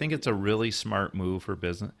 And so I think it's a really smart move for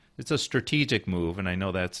business. It's a strategic move, and I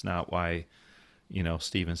know that's not why,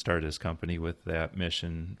 Steven started his company with that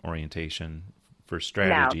mission orientation for No,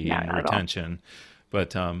 strategy no, and not at all. retention.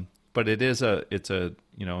 But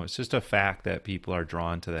it's just a fact that people are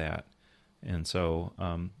drawn to that. And so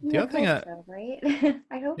You the would other thing hope that so, right?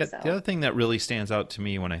 I hope yeah, the so. other thing that really stands out to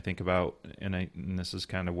me when I think about, and this is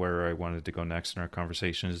kind of where I wanted to go next in our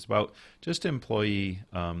conversation, is about just employee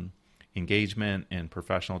engagement and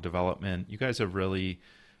professional development. You guys have really,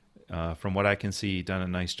 from what I can see, done a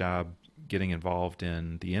nice job getting involved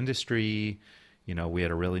in the industry. We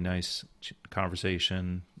had a really nice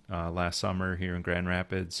conversation last summer here in Grand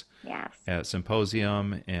Rapids Yes. at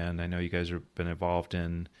Symposium, and I know you guys have been involved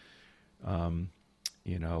in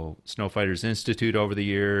Snow Fighters Institute over the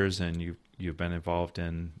years, and you've been involved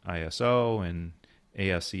in ISO and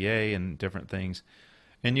ASCA and different things.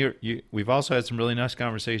 And we've also had some really nice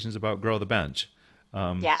conversations about Grow the Bench,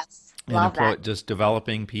 Yes. and Love that. just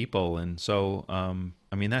developing people. And so,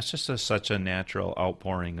 I mean, that's just such a natural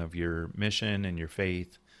outpouring of your mission and your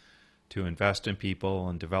faith to invest in people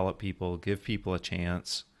and develop people, give people a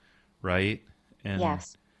chance, right? And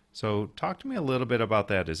Yes. so, talk to me a little bit about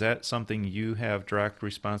that. Is that something you have direct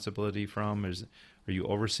responsibility from? Are you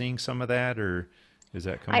overseeing some of that, or is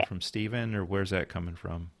that coming I from Stephen, or where's that coming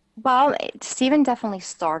from? Well, Stephen definitely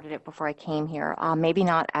started it before I came here. Maybe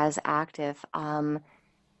not as active. When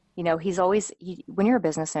you're a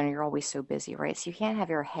business owner, you're always so busy, right? So you can't have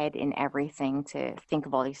your head in everything to think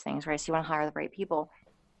of all these things, right? So you want to hire the right people.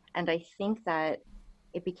 And I think that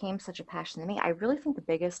it became such a passion to me. I really think the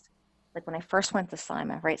biggest, like when I first went to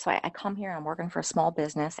Sima, right? So I come here, I'm working for a small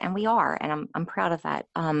business, and we are, and I'm proud of that.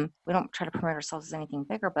 We don't try to promote ourselves as anything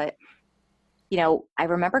bigger, but I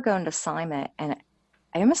remember going to Sima, and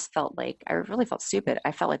I almost felt like I really felt stupid.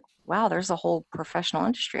 I felt like, wow, there's a whole professional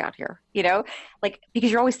industry out here, like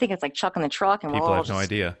because you're always thinking it's like Chuck in the truck, and we're People all have no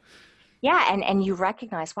just idea. yeah, and you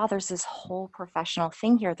recognize, wow, there's this whole professional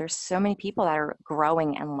thing here. There's so many people that are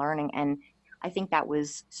growing and learning, and I think that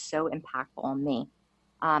was so impactful on me.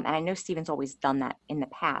 And I know Steven's always done that in the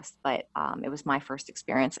past, but it was my first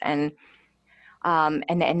experience, and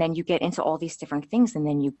then you get into all these different things, and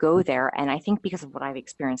then you go there, and I think because of what I've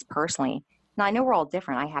experienced personally. Now I know we're all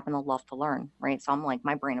different. I happen to love to learn, right? So I'm like,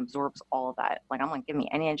 my brain absorbs all of that. Like I'm like, give me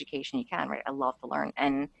any education you can, right? I love to learn,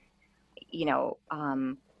 and you know,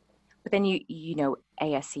 um, but then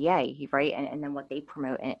ASCA, right? And then what they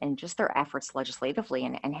promote, and just their efforts legislatively,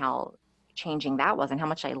 and how changing that was, and how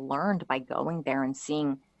much I learned by going there and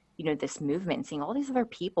seeing, this movement, and seeing all these other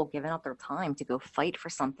people giving up their time to go fight for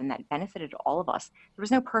something that benefited all of us. There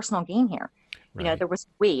was no personal gain here. Right. There was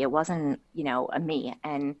we. It wasn't, a me.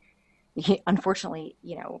 And unfortunately,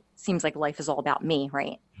 seems like life is all about me,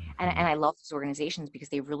 right? And Hmm. I love these organizations because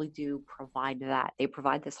they really do provide that. They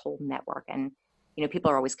provide this whole network, and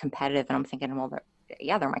people are always competitive, and I'm thinking, well,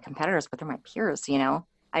 they're my competitors, but they're my peers.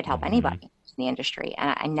 I'd help anybody Hmm. in the industry,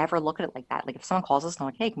 and I never look at it like that. Like if someone calls us and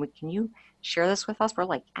they're like, hey, can you share this with us? We're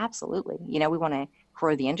like, absolutely. We want to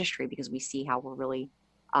grow the industry because we see how we're really,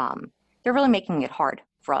 they're really making it hard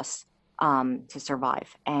for us to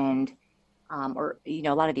survive, and or a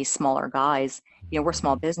lot of these smaller guys, we're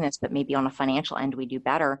small Hmm. business, but maybe on a financial end we do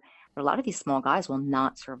better, but a lot of these small guys will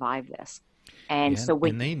not survive this. And Yeah, so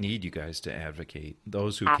when and they need you guys to advocate,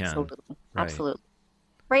 those who can. absolutely, Right. absolutely,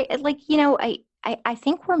 right, like, I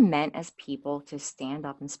think we're meant as people to stand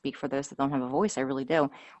up and speak for those that don't have a voice. I really do,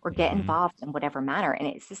 or get Hmm. involved in whatever manner. And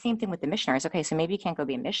it's the same thing with the missionaries. Okay, so maybe you can't go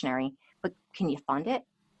be a missionary, but can you fund it?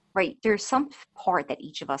 Right? There's some part that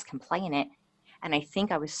each of us can play in it. And I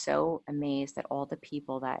think I was so amazed at all the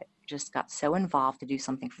people that just got so involved to do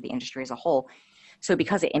something for the industry as a whole. So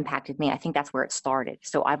because it impacted me, I think that's where it started.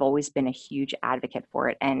 So I've always been a huge advocate for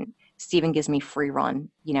it. And Stephen gives me free run.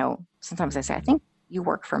 Sometimes I say, I think you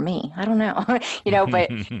work for me. I don't know, but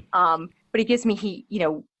he gives me,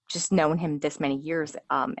 just known him this many years,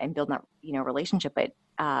 and building that, relationship. But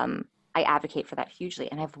I advocate for that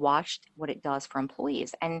hugely. And I've watched what it does for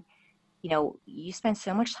employees. And you spend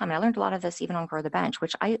so much time. And I learned a lot of this even on Grow the Bench,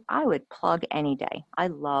 which I would plug any day. I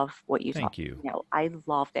love what you taught. Thank you. I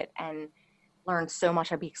loved it and learned so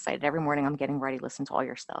much. I'd be excited every morning. I'm getting ready to listen to all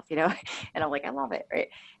your stuff, and I'm like, I love it, right?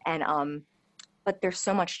 And but there's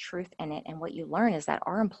so much truth in it. And what you learn is that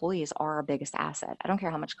our employees are our biggest asset. I don't care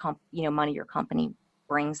how much money your company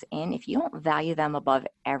brings in. If you don't value them above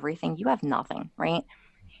everything, you have nothing, right?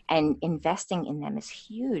 And investing in them is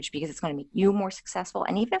huge because it's going to make you more successful.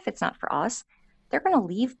 And even if it's not for us, they're going to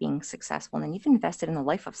leave being successful. And then you've invested in the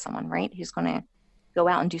life of someone, right? Who's going to go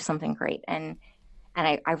out and do something great. And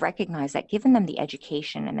I recognize that giving them the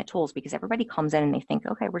education and the tools, because everybody comes in and they think,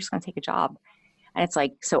 okay, we're just going to take a job. And it's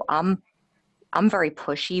like, so I'm very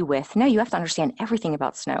pushy with, no, you have to understand everything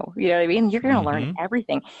about snow. You know what I mean? You're going to learn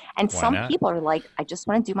everything. And Why some not? people are like, I just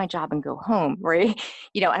want to do my job and go home, right?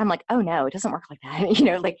 And I'm like, oh no, it doesn't work like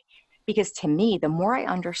that. Because to me, the more I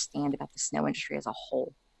understand about the snow industry as a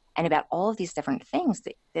whole and about all of these different things,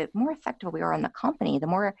 the more effective we are in the company, the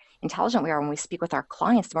more intelligent we are when we speak with our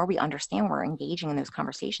clients, the more we understand we're engaging in those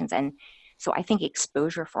conversations. And so I think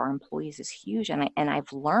exposure for our employees is huge. And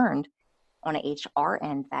I've learned on an HR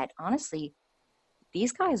end that honestly,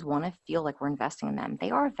 these guys want to feel like we're investing in them.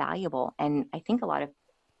 They are valuable. And I think a lot of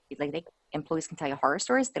employees can tell you horror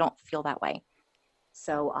stories. They don't feel that way.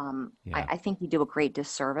 So Yeah. I think you do a great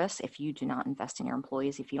disservice if you do not invest in your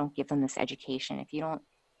employees, if you don't give them this education, if you don't,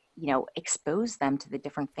 expose them to the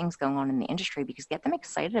different things going on in the industry, because get them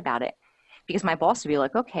excited about it. Because my boss would be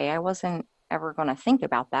like, okay, I wasn't ever going to think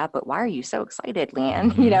about that, but why are you so excited,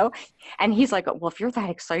 Leanne? And he's like, well, if you're that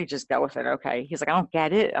excited, just go with it. Okay. He's like, I don't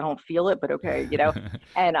get it. I don't feel it, but okay.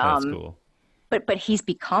 And, That's cool. but he's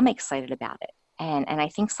become excited about it. And I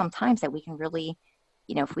think sometimes that we can really,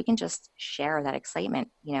 if we can just share that excitement,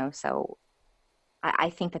 so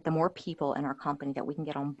I think that the more people in our company that we can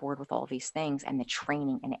get on board with all these things and the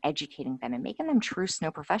training and educating them and making them true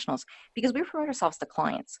snow professionals, because we promote ourselves to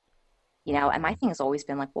clients, and my thing has always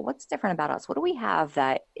been like, well, what's different about us? What do we have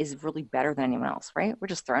that is really better than anyone else, right? We're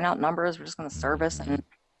just throwing out numbers. We're just going to service. And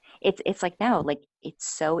it's like, no, like it's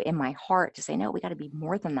so in my heart to say, no, we got to be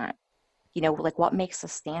more than that. Like what makes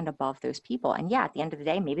us stand above those people? And yeah, at the end of the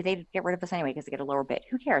day, maybe they get rid of us anyway because they get a lower bid.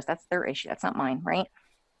 Who cares? That's their issue. That's not mine, right?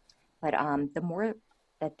 But the more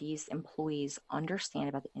that these employees understand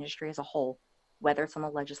about the industry as a whole, whether it's on the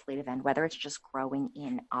legislative end, whether it's just growing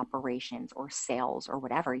in operations or sales or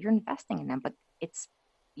whatever, you're investing in them, but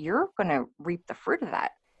you're going to reap the fruit of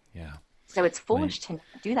that. Yeah. So it's foolish to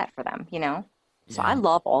do that for them, So I Yeah.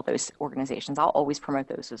 love all those organizations. I'll always promote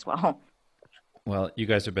those as well. Well, you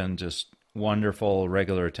guys have been just wonderful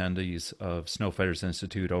regular attendees of Snow Fighters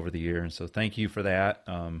Institute over the year, and so thank you for that.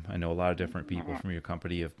 I know a lot of different people from your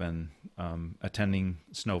company have been attending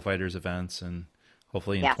Snow Fighters events, and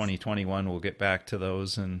hopefully in Yes. 2021 we'll get back to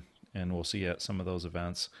those and we'll see you at some of those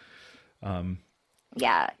events.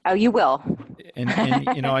 Yeah. Oh, you will. And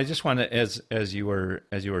I just want to, as you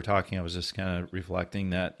were talking, I was just kind of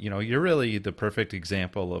reflecting that you're really the perfect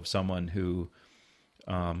example of someone who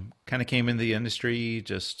kind of came into the industry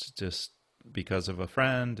just because of a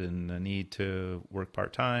friend and a need to work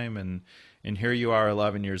part time, and here you are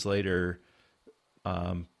 11 years later,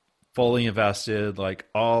 fully invested, like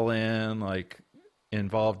all in, like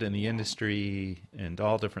involved in the industry and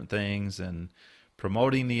all different things, and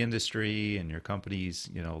promoting the industry, and your company's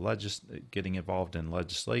getting involved in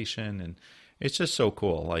legislation, and it's just so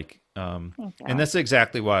cool. Like Thank and you. that's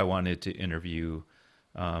exactly why I wanted to interview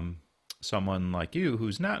someone like you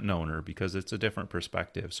who's not an owner, because it's a different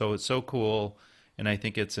perspective. So it's so cool. And I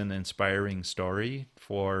think it's an inspiring story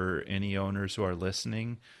for any owners who are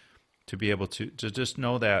listening to be able to just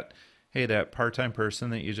know that, hey, that part-time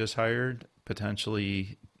person that you just hired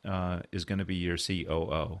potentially is going to be your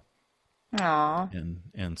COO. Aw.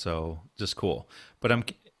 And so just cool. But I'm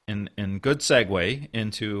in good segue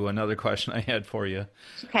into another question I had for you.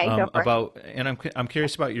 Okay, go for it. And I'm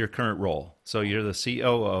curious about your current role. So you're the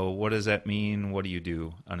COO. What does that mean? What do you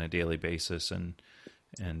do on a daily basis? And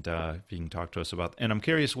And if you can talk to us about, and I'm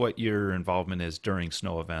curious what your involvement is during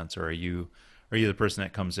snow events, or are you the person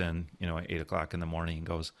that comes in, at 8 o'clock in the morning and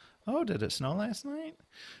goes, "Oh, did it snow last night?"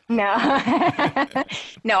 No,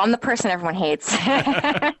 no, I'm the person everyone hates.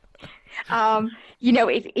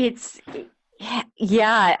 It's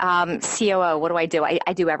yeah. COO, what do?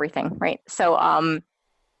 I do everything, right? So,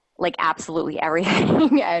 like absolutely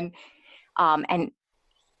everything, and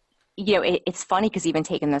it's funny because even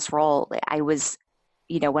taking this role, I was,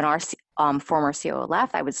 when our former COO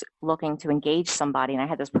left, I was looking to engage somebody, and I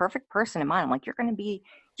had this perfect person in mind. I'm like, you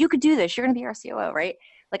could do this. You're going to be our COO, right?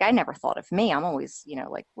 Like I never thought of me. I'm always,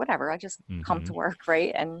 like whatever. I just come to work,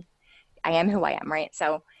 right? And I am who I am, right?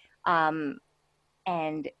 So, and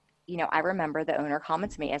I remember the owner coming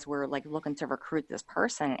to me as we're like looking to recruit this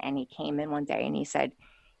person, and he came in one day and he's like,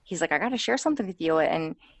 I got to share something with you,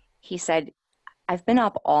 and he said, I've been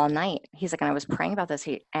up all night. He's like, and I was praying about this.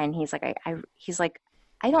 He's like, he's like,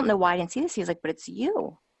 I don't know why I didn't see this. He's like, but it's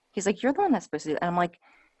you. He's like, you're the one that's supposed to do it.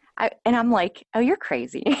 And I'm like, oh, you're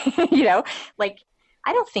crazy. Like,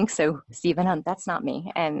 I don't think so, Stephen. That's not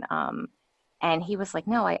me. And he was like,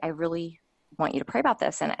 no, I really want you to pray about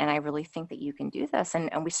this. And I really think that you can do this.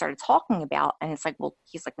 And we started talking about, and it's like, well,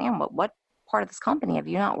 he's like, man, what part of this company have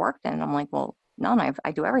you not worked in? And I'm like, well, none.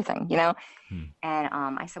 I do everything, And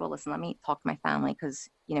I said, well, listen, let me talk to my family because,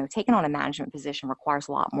 taking on a management position requires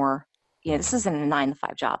a lot more. This isn't a 9 to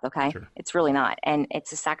 5 job. Okay. Sure. It's really not. And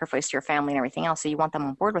it's a sacrifice to your family and everything else. So you want them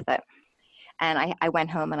on board with it. And I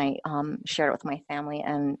went home and I shared it with my family,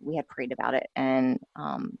 and we had prayed about it and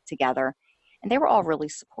together, and they were all really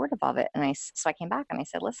supportive of it. And so I came back and I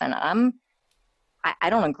said, listen, I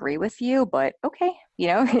don't agree with you, but okay.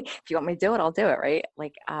 If you want me to do it, I'll do it. Right.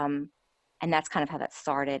 Like, and that's kind of how that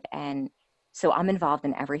started. And so I'm involved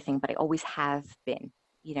in everything, but I always have been,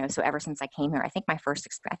 so ever since I came here, I think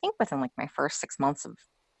within like my first 6 months of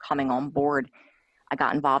coming on board, I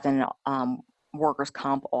got involved in workers'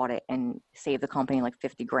 comp audit and saved the company like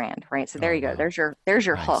 50 grand. Right. So there you go. There's your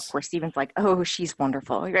Nice. hook where Stephen's like, oh, she's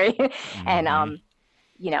wonderful. Right. And,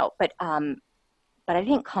 but I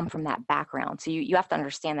didn't come from that background. So you have to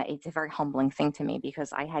understand that it's a very humbling thing to me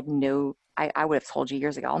because I had I would have told you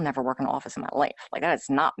years ago, I'll never work in an office in my life. Like that is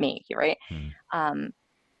not me. Right.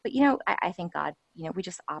 But I thank God, we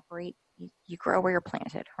just operate, you grow where you're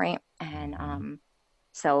planted. Right. And,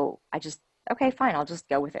 so I just, okay, fine. I'll just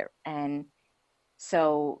go with it. And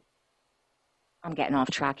so I'm getting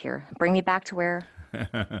off track here. Bring me back to where.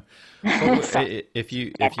 Well, if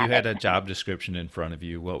you had a job description in front of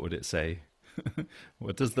you, what would it say?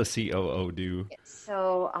 What does the COO do?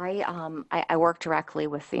 So I work directly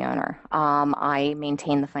with the owner. I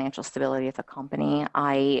maintain the financial stability of the company.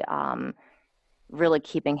 I really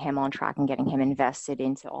keeping him on track and getting him invested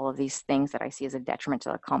into all of these things that I see as a detriment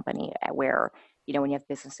to the company, where, when you have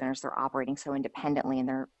business owners, they're operating so independently and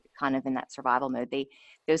they're kind of in that survival mode.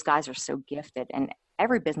 Those guys are so gifted, and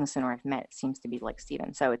every business owner I've met seems to be like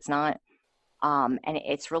Stephen. So it's not, and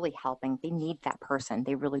it's really helping. They need that person.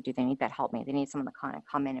 They really do. They need that help me. They need someone to kind of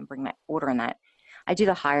come in and bring that order in that. I do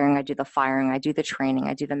the hiring, I do the firing, I do the training,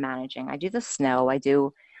 I do the managing, I do the snow,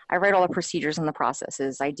 I write all the procedures and the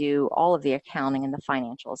processes. I do all of the accounting and the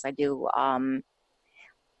financials. I do,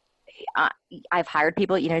 I've hired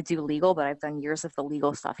people, do legal, but I've done years of the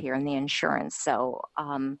legal stuff here and the insurance. So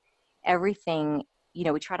everything,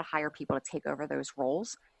 we try to hire people to take over those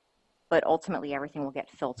roles, but ultimately everything will get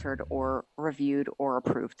filtered or reviewed or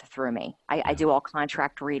approved through me. I do all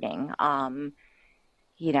contract reading.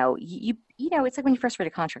 It's like when you first read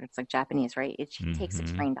a contract, it's like Japanese, right? It takes a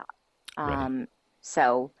trained eye. Right.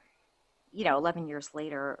 So, 11 years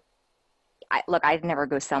later, I'd never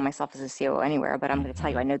go sell myself as a COO anywhere, but I'm going to tell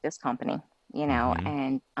you, I know this company, and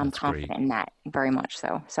I'm That's confident great. in that very much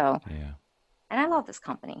so. So, Yeah. and I love this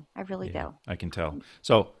company. I really do. I can tell.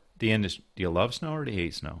 So the end is, do you love snow or do you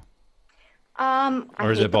hate snow? I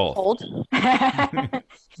Or is hate it the both? cold.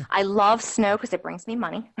 I love snow because it brings me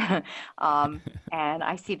money. And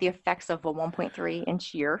I see the effects of a 1.3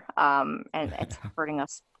 inch year. And it's hurting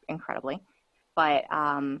us incredibly. But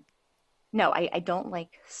no, I don't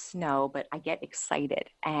like snow, but I get excited.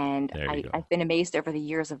 And There you go. I've been amazed over the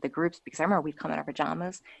years of the groups because I remember we'd come in our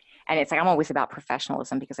pajamas, and it's like I'm always about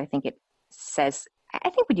professionalism because I think it says, I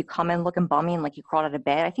think when you come in looking bummy and like you crawled out of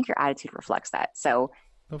bed, I think your attitude reflects that. So,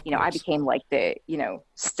 Of I course. became like the,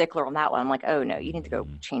 stickler on that one. I'm like, oh no, you need to go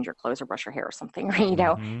change your clothes or brush your hair or something.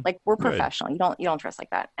 Like we're Good. professional. You don't dress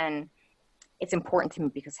like that. And it's important to me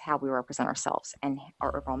because how we represent ourselves and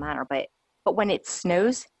our overall manner. But when it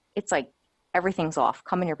snows, it's like everything's off.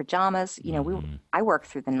 Come in your pajamas. I work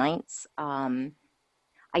through the nights.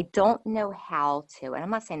 I don't know how to, and I'm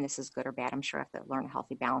not saying this is good or bad. I'm sure I have to learn a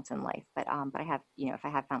healthy balance in life, but I have, if I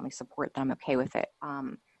have family support, then I'm okay with it.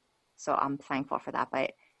 So I'm thankful for that.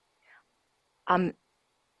 But I'm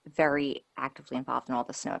very actively involved in all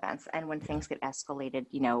the snow events. And when Yeah. things get escalated,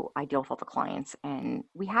 I deal with all the clients, and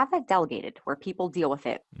we have that delegated where people deal with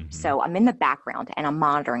it. Mm-hmm. So I'm in the background and I'm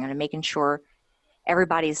monitoring and I'm making sure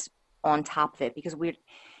everybody's on top of it because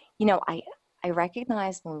you know, I, I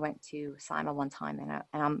recognized when we went to SIMA one time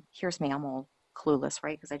and here's me, I'm all clueless,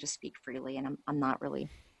 right? Because I just speak freely and I'm not really,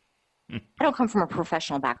 I don't come from a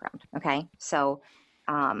professional background. Okay. So,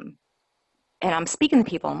 um, and I'm speaking to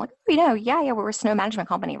people. I'm like, oh, yeah, we're a snow management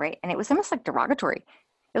company, right? And it was almost like derogatory.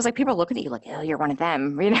 It was like people are looking at you like, oh, you're one of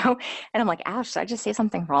them, And I'm like, ouch, did I just say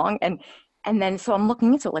something wrong? And then so I'm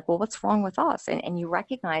looking into it like, well, what's wrong with us? And you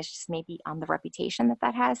recognize just maybe the reputation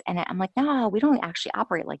that has. And I'm like, no, we don't actually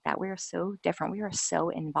operate like that. We are so different. We are so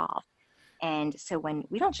involved. And so when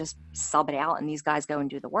we don't just sub it out and these guys go and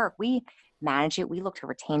do the work, we manage it. We look to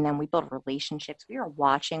retain them. We build relationships. We are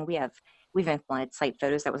watching. We've implemented site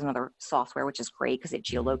photos. That was another software, which is great because it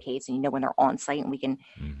Mm-hmm. geolocates and when they're on site and we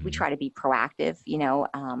Mm-hmm. try to be proactive.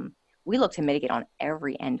 We look to mitigate on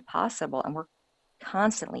every end possible, and we're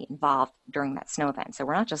constantly involved during that snow event. So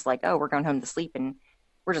we're not just like, oh, we're going home to sleep and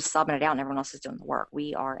we're just subbing it out and everyone else is doing the work.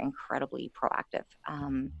 We are incredibly proactive.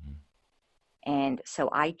 And so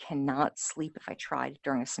I cannot sleep if I tried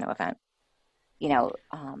during a snow event. You know,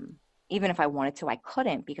 um, Even if I wanted to, I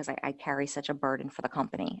couldn't because I carry such a burden for the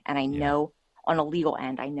company. And I Yeah. know on a legal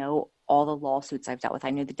end, I know all the lawsuits I've dealt with.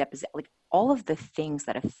 I know the deposit, like all of the things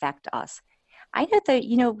that affect us. I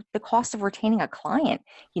know the cost of retaining a client,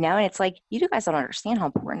 and it's like, you guys don't understand how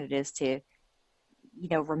important it is to,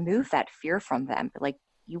 remove that fear from them. But like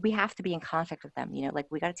we have to be in contact with them, like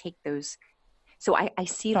we got to take those. So I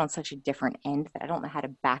see it on such a different end that I don't know how to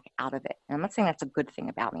back out of it. And I'm not saying that's a good thing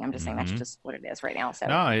about me. I'm just saying that's Mm-hmm. just what it is right now. No, So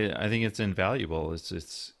I think it's invaluable.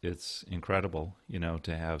 It's incredible,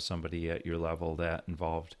 to have somebody at your level that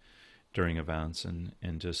involved during events and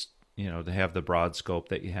just to have the broad scope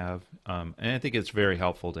that you have. And I think it's very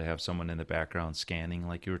helpful to have someone in the background scanning,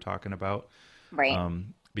 like you were talking about, right.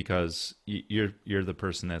 because you're the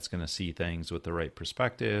person that's going to see things with the right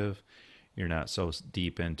perspective. You're not so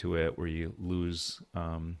deep into it where you lose,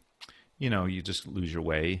 you just lose your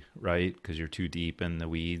way, right? Because you're too deep in the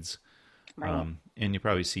weeds. Right. And you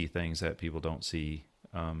probably see things that people don't see.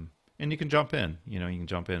 And you can jump in,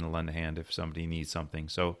 and lend a hand if somebody needs something.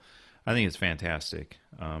 So I think it's fantastic.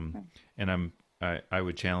 And I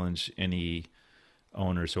would challenge any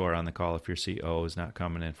owners who are on the call, if your CO is not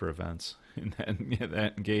coming in for events and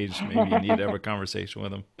that engaged, maybe you need to have a conversation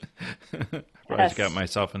with them. Probably just got Yes.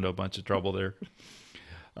 myself into a bunch of trouble there.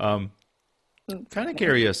 It's Kind of funny.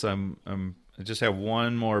 curious. I just have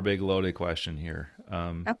one more big loaded question here.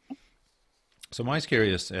 Okay. So I'm always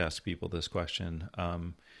curious to ask people this question.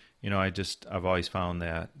 I've always found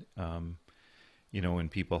that, when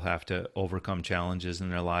people have to overcome challenges in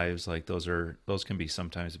their lives, like those can be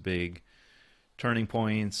sometimes big turning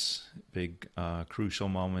points, big crucial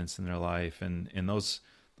moments in their life, and those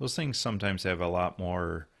things sometimes have a lot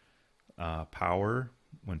more power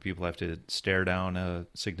when people have to stare down a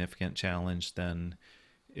significant challenge than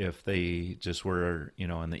if they just were,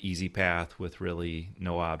 on the easy path with really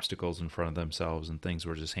no obstacles in front of themselves and things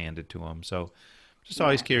were just handed to them. So just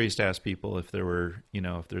always Yeah. curious to ask people if there were,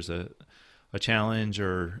 if there's a challenge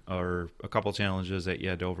or a couple challenges that you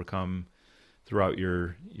had to overcome throughout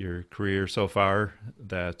your career so far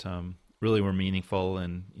that really were meaningful,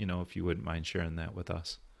 and if you wouldn't mind sharing that with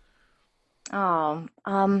us. Wow,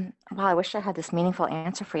 I wish I had this meaningful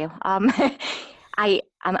answer for you. I'm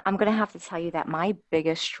gonna have to tell you that my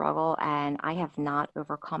biggest struggle, and I have not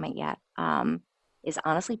overcome it yet, is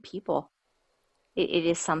honestly people. It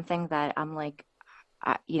is something that I'm like,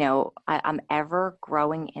 I'm ever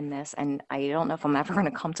growing in this, and I don't know if I'm ever going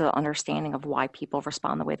to come to the understanding of why people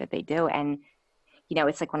respond the way that they do. And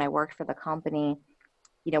it's like when I worked for the company,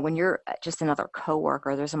 when you're just another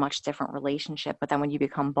coworker, there's a much different relationship. But then when you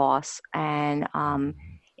become boss, and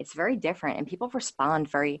it's very different, and people respond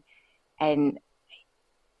very, and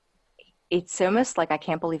it's almost like I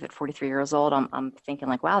can't believe at 43 years old, I'm thinking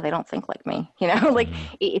like, wow, they don't think like me, like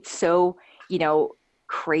Mm-hmm. it's so,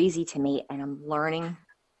 crazy to me. And I'm learning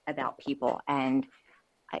about people. And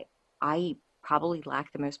I, I probably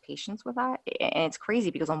lack the most patience with that. And it's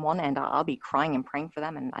crazy because on one end, I'll be crying and praying for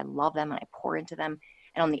them and I love them and I pour into them.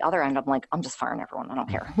 And on the other end, I'm like, I'm just firing everyone. I don't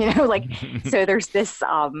care, like, so there's this,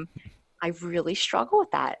 I really struggle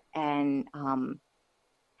with that. And,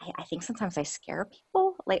 I think sometimes I scare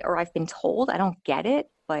people, like, or I've been told I don't get it,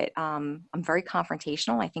 but I'm very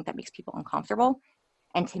confrontational. I think that makes people uncomfortable.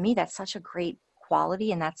 And to me, that's such a great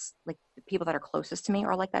quality. And that's like the people that are closest to me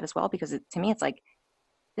are like that as well, because to me, it's like,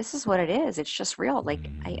 this is what it is. It's just real. Like,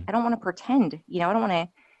 Hmm. I don't want to pretend, I don't want to,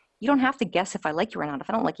 you don't have to guess if I like you or not. If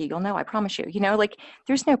I don't like you, you'll know, I promise you, like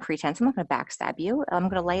there's no pretense. I'm not going to backstab you. I'm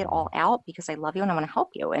going to lay it all out because I love you and I want to help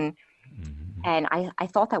you. Hmm. And I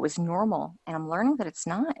thought that was normal, and I'm learning that it's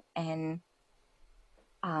not. And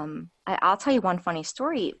I'll tell you one funny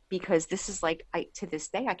story, because this is like, to this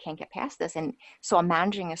day, I can't get past this. And so I'm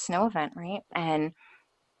managing a snow event, right? And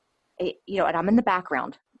and I'm in the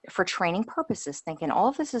background for training purposes, thinking all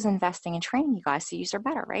of this is investing in training you guys so you are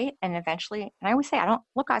better, right? And eventually, and I always say, I don't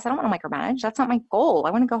look, guys, I don't want to micromanage. That's not my goal.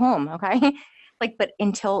 I want to go home, okay? Like, but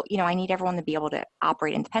until I need everyone to be able to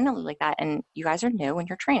operate independently like that. And you guys are new and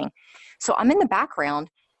you're training, so I'm in the background.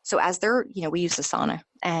 So as they're, we use the sauna,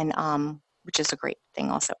 and which is a great thing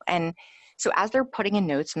also. And so as they're putting in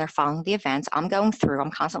notes and they're following the events, I'm going through, I'm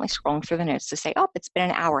constantly scrolling through the notes to say, oh, it's been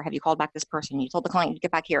an hour. Have you called back this person? You told the client to get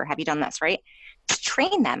back here. Have you done this, right? To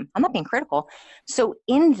train them. I'm not being critical. So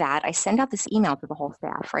in that, I send out this email to the whole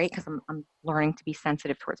staff, right? Because I'm learning to be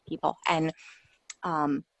sensitive towards people. And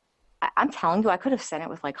I'm telling you, I could have sent it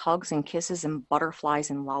with like hugs and kisses and butterflies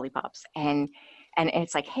and lollipops. And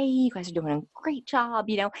it's like, hey, you guys are doing a great job,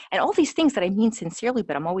 and all these things that I mean sincerely,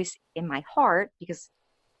 but I'm always in my heart, because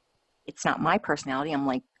it's not my personality. I'm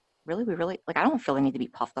like, really, we really, like, I don't feel the need to be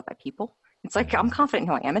puffed up by people. It's like, I'm Hmm. confident in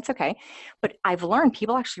who I am. It's okay. But I've learned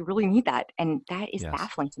people actually really need that. And that is Yes.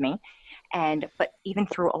 baffling to me. But even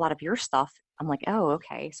through a lot of your stuff, I'm like, oh,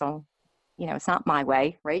 okay. So, it's not my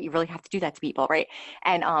way, right? You really have to do that to people, right?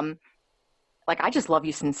 And like, I just love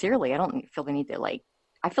you sincerely. I don't feel the need to, like,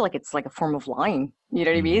 I feel like it's like a form of lying, you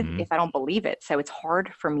know what I mean? Hmm. If I don't believe it. So it's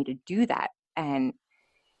hard for me to do that. And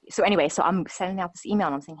so anyway, so I'm sending out this email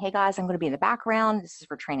and I'm saying, hey guys, I'm going to be in the background. This is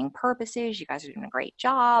for training purposes. You guys are doing a great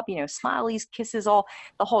job. Smileys, kisses, all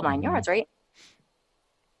the whole nine Hmm. yards, right?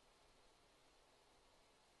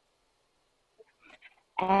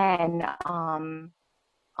 And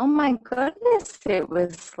oh my goodness, it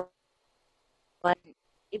was like,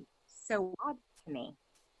 it's so odd to me.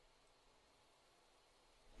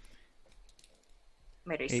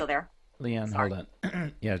 Wait, are you still Hey, there? Leanne, hold Sorry.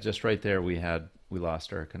 on. Yeah, just right there, we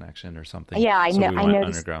lost our connection or something, Yeah, I so know. we I went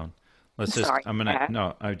noticed. underground. I'm Let's just. sorry. I'm gonna. Yeah.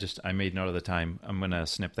 No, I made note of the time. I'm gonna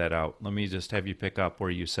snip that out. Let me just have you pick up where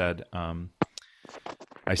you said.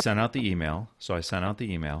 I sent out the email. So I sent out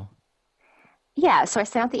the email. Yeah, so I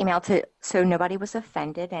sent out the email to so nobody was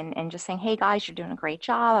offended, and just saying, hey guys, you're doing a great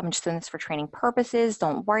job. I'm just doing this for training purposes.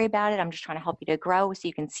 Don't worry about it. I'm just trying to help you to grow so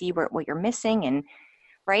you can see what you're missing, and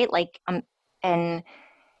right, like and and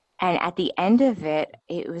at the end of it,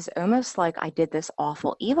 it was almost like I did this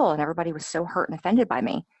awful evil, and everybody was so hurt and offended by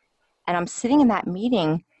me. And I'm sitting in that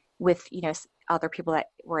meeting with other people that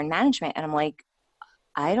were in management, and I'm like,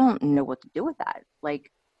 I don't know what to do with that.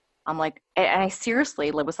 Like, I'm like, and I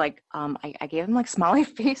seriously was like, I gave him like smiley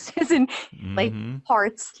faces and like Hmm.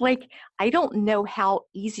 hearts. Like, I don't know how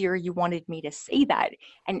easier you wanted me to say that.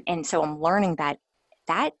 And so I'm learning that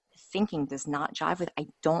that thinking does not jive with, I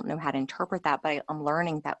don't know how to interpret that, but I'm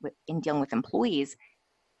learning that in dealing with employees,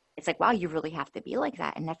 it's like, wow, you really have to be like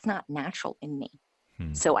that. And that's not natural in me.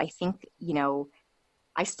 Hmm. So I think,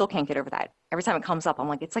 I still can't get over that. Every time it comes up, I'm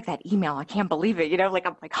like, it's like that email. I can't believe it. Like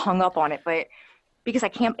I'm like hung up on it, but because I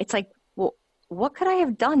can't, it's like, well, what could I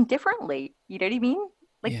have done differently? You know what I mean?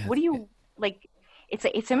 Like, Yeah. what do you like?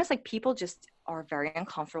 It's almost like people just are very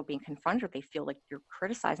uncomfortable being confronted, or they feel like you're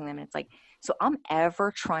criticizing them. And it's like, so I'm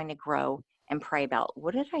ever trying to grow and pray about,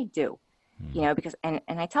 what did I do? Hmm. Because, and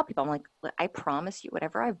I tell people, I'm like, I promise you,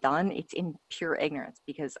 whatever I've done, it's in pure ignorance,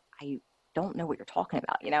 because I don't know what you're talking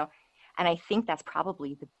about. And I think that's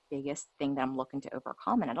probably the biggest thing that I'm looking to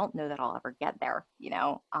overcome. And I don't know that I'll ever get there.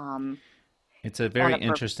 It's a On very a per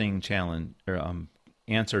interesting challenge or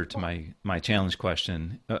answer to my challenge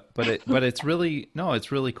question. But it's really no,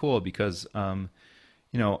 it's really cool because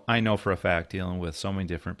I know for a fact dealing with so many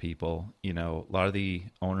different people. A lot of the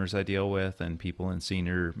owners I deal with and people in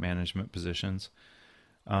senior management positions,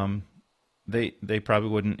 they probably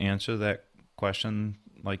wouldn't answer that question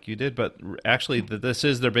like you did. But actually, this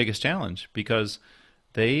is their biggest challenge because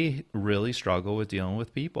they really struggle with dealing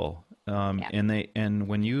with people. Yeah. And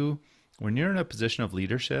when you're in a position of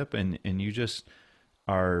leadership and you just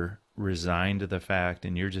are resigned to the fact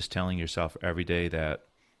and you're just telling yourself every day that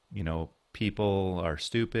people are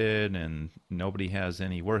stupid and nobody has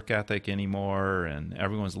any work ethic anymore and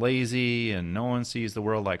everyone's lazy and no one sees the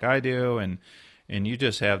world like I do, and you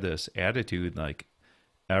just have this attitude like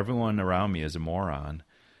everyone around me is a moron.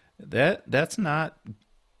 That's not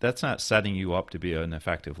setting you up to be an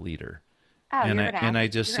effective leader. Oh, And you're I gonna and I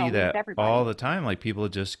just you're see gonna lose that all everybody. the time. Like people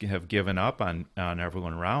just have given up on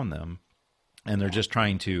everyone around them, and they're just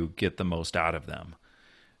trying to get the most out of them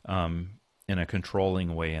in a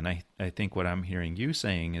controlling way. And I think what I'm hearing you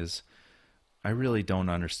saying is, I really don't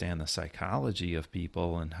understand the psychology of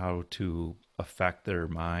people and how to affect their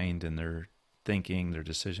mind and their thinking, their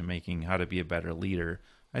decision making, how to be a better leader.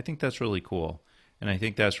 I think that's really cool. And I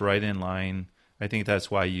think that's right in line. I think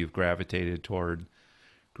that's why you've gravitated toward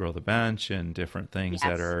Grow the Bench and different things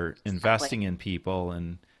that Yes, are exactly. investing in people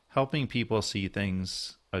and helping people see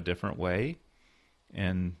things a different way,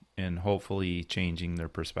 and hopefully changing their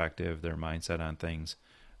perspective, their mindset on things.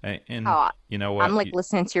 And Oh, you know I'm what? like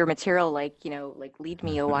listening to your material, like, like lead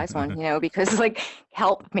me, a wise one, because like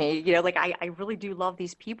help me, like I really do love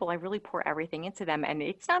these people. I really pour everything into them and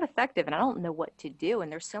it's not effective and I don't know what to do.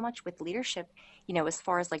 And there's so much with leadership, as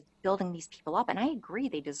far as like building these people up. And I agree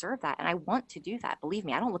they deserve that. And I want to do that. Believe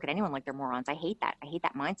me, I don't look at anyone like they're morons. I hate that. I hate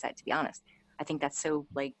that mindset, to be honest. I think that's so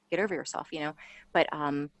like get over yourself. But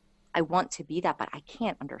I want to be that, but I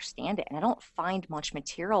can't understand it. And I don't find much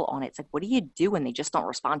material on it. It's like, what do you do when they just don't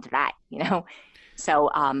respond to that? So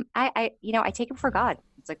I take it for God.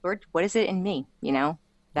 It's like, Lord, what is it in me, that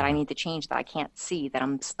I Yeah. need to change that I can't see, that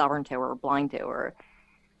I'm stubborn to or blind to, or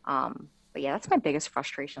but yeah, that's my biggest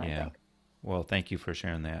frustration, I Yeah. think. Well, thank you for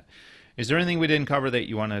sharing that. Is there anything we didn't cover that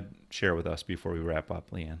you want to share with us before we wrap up,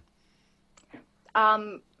 Leanne?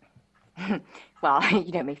 Um well,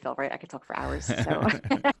 you know me, Phil, right? I could talk for hours. So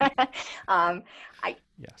I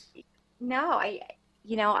Yes. no,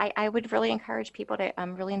 I would really encourage people to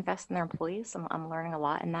really invest in their employees. I'm learning a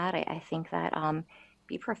lot in that. I think that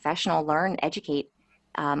be professional, learn, educate.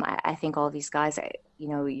 I think all of these guys,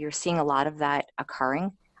 you're seeing a lot of that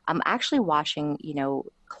occurring. I'm actually watching,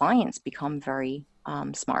 clients become very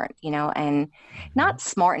smart, and Mm-hmm. not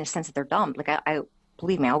smart in a sense that they're dumb. Like I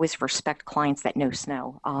believe me, I always respect clients that know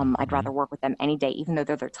snow. I'd Mm-hmm. rather work with them any day, even though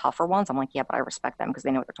they're the tougher ones. I'm like, yeah, but I respect them because they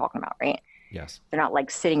know what they're talking about, right? Yes. They're not like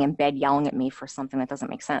sitting in bed yelling at me for something that doesn't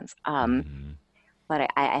make sense. Mm-hmm. But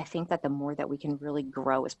I think that the more that we can really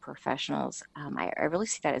grow as professionals, I really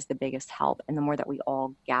see that as the biggest help. And the more that we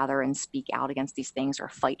all gather and speak out against these things or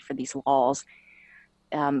fight for these laws,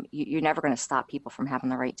 you're never going to stop people from having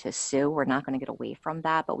the right to sue. We're not going to get away from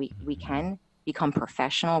that, but we Mm-hmm. can become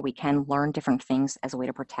professional. We can learn different things as a way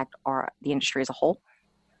to protect the industry as a whole.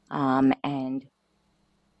 And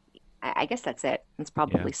I guess that's it. It's Yeah.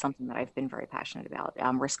 probably something that I've been very passionate about.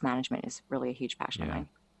 Risk management is really a huge passion of Yeah. mine.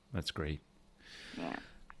 That's great. Yeah.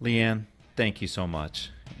 Leanne, thank you so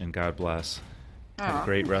much, and God bless. Have a Oh,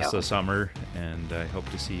 great thank rest you. of the summer, and I hope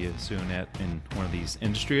to see you soon in one of these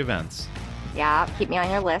industry events. Yeah, keep me on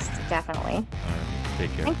your list, definitely. All right.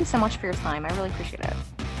 Take care. Thank you so much for your time. I really appreciate it.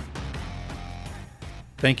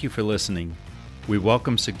 Thank you for listening. We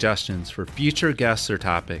welcome suggestions for future guests or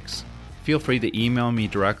topics. Feel free to email me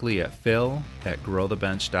directly at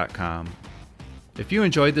phil@growthebench.com. If you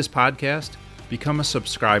enjoyed this podcast, become a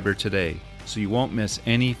subscriber today so you won't miss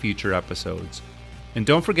any future episodes. And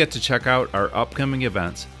don't forget to check out our upcoming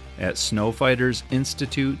events at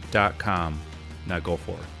snowfightersinstitute.com. Now go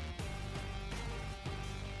for it.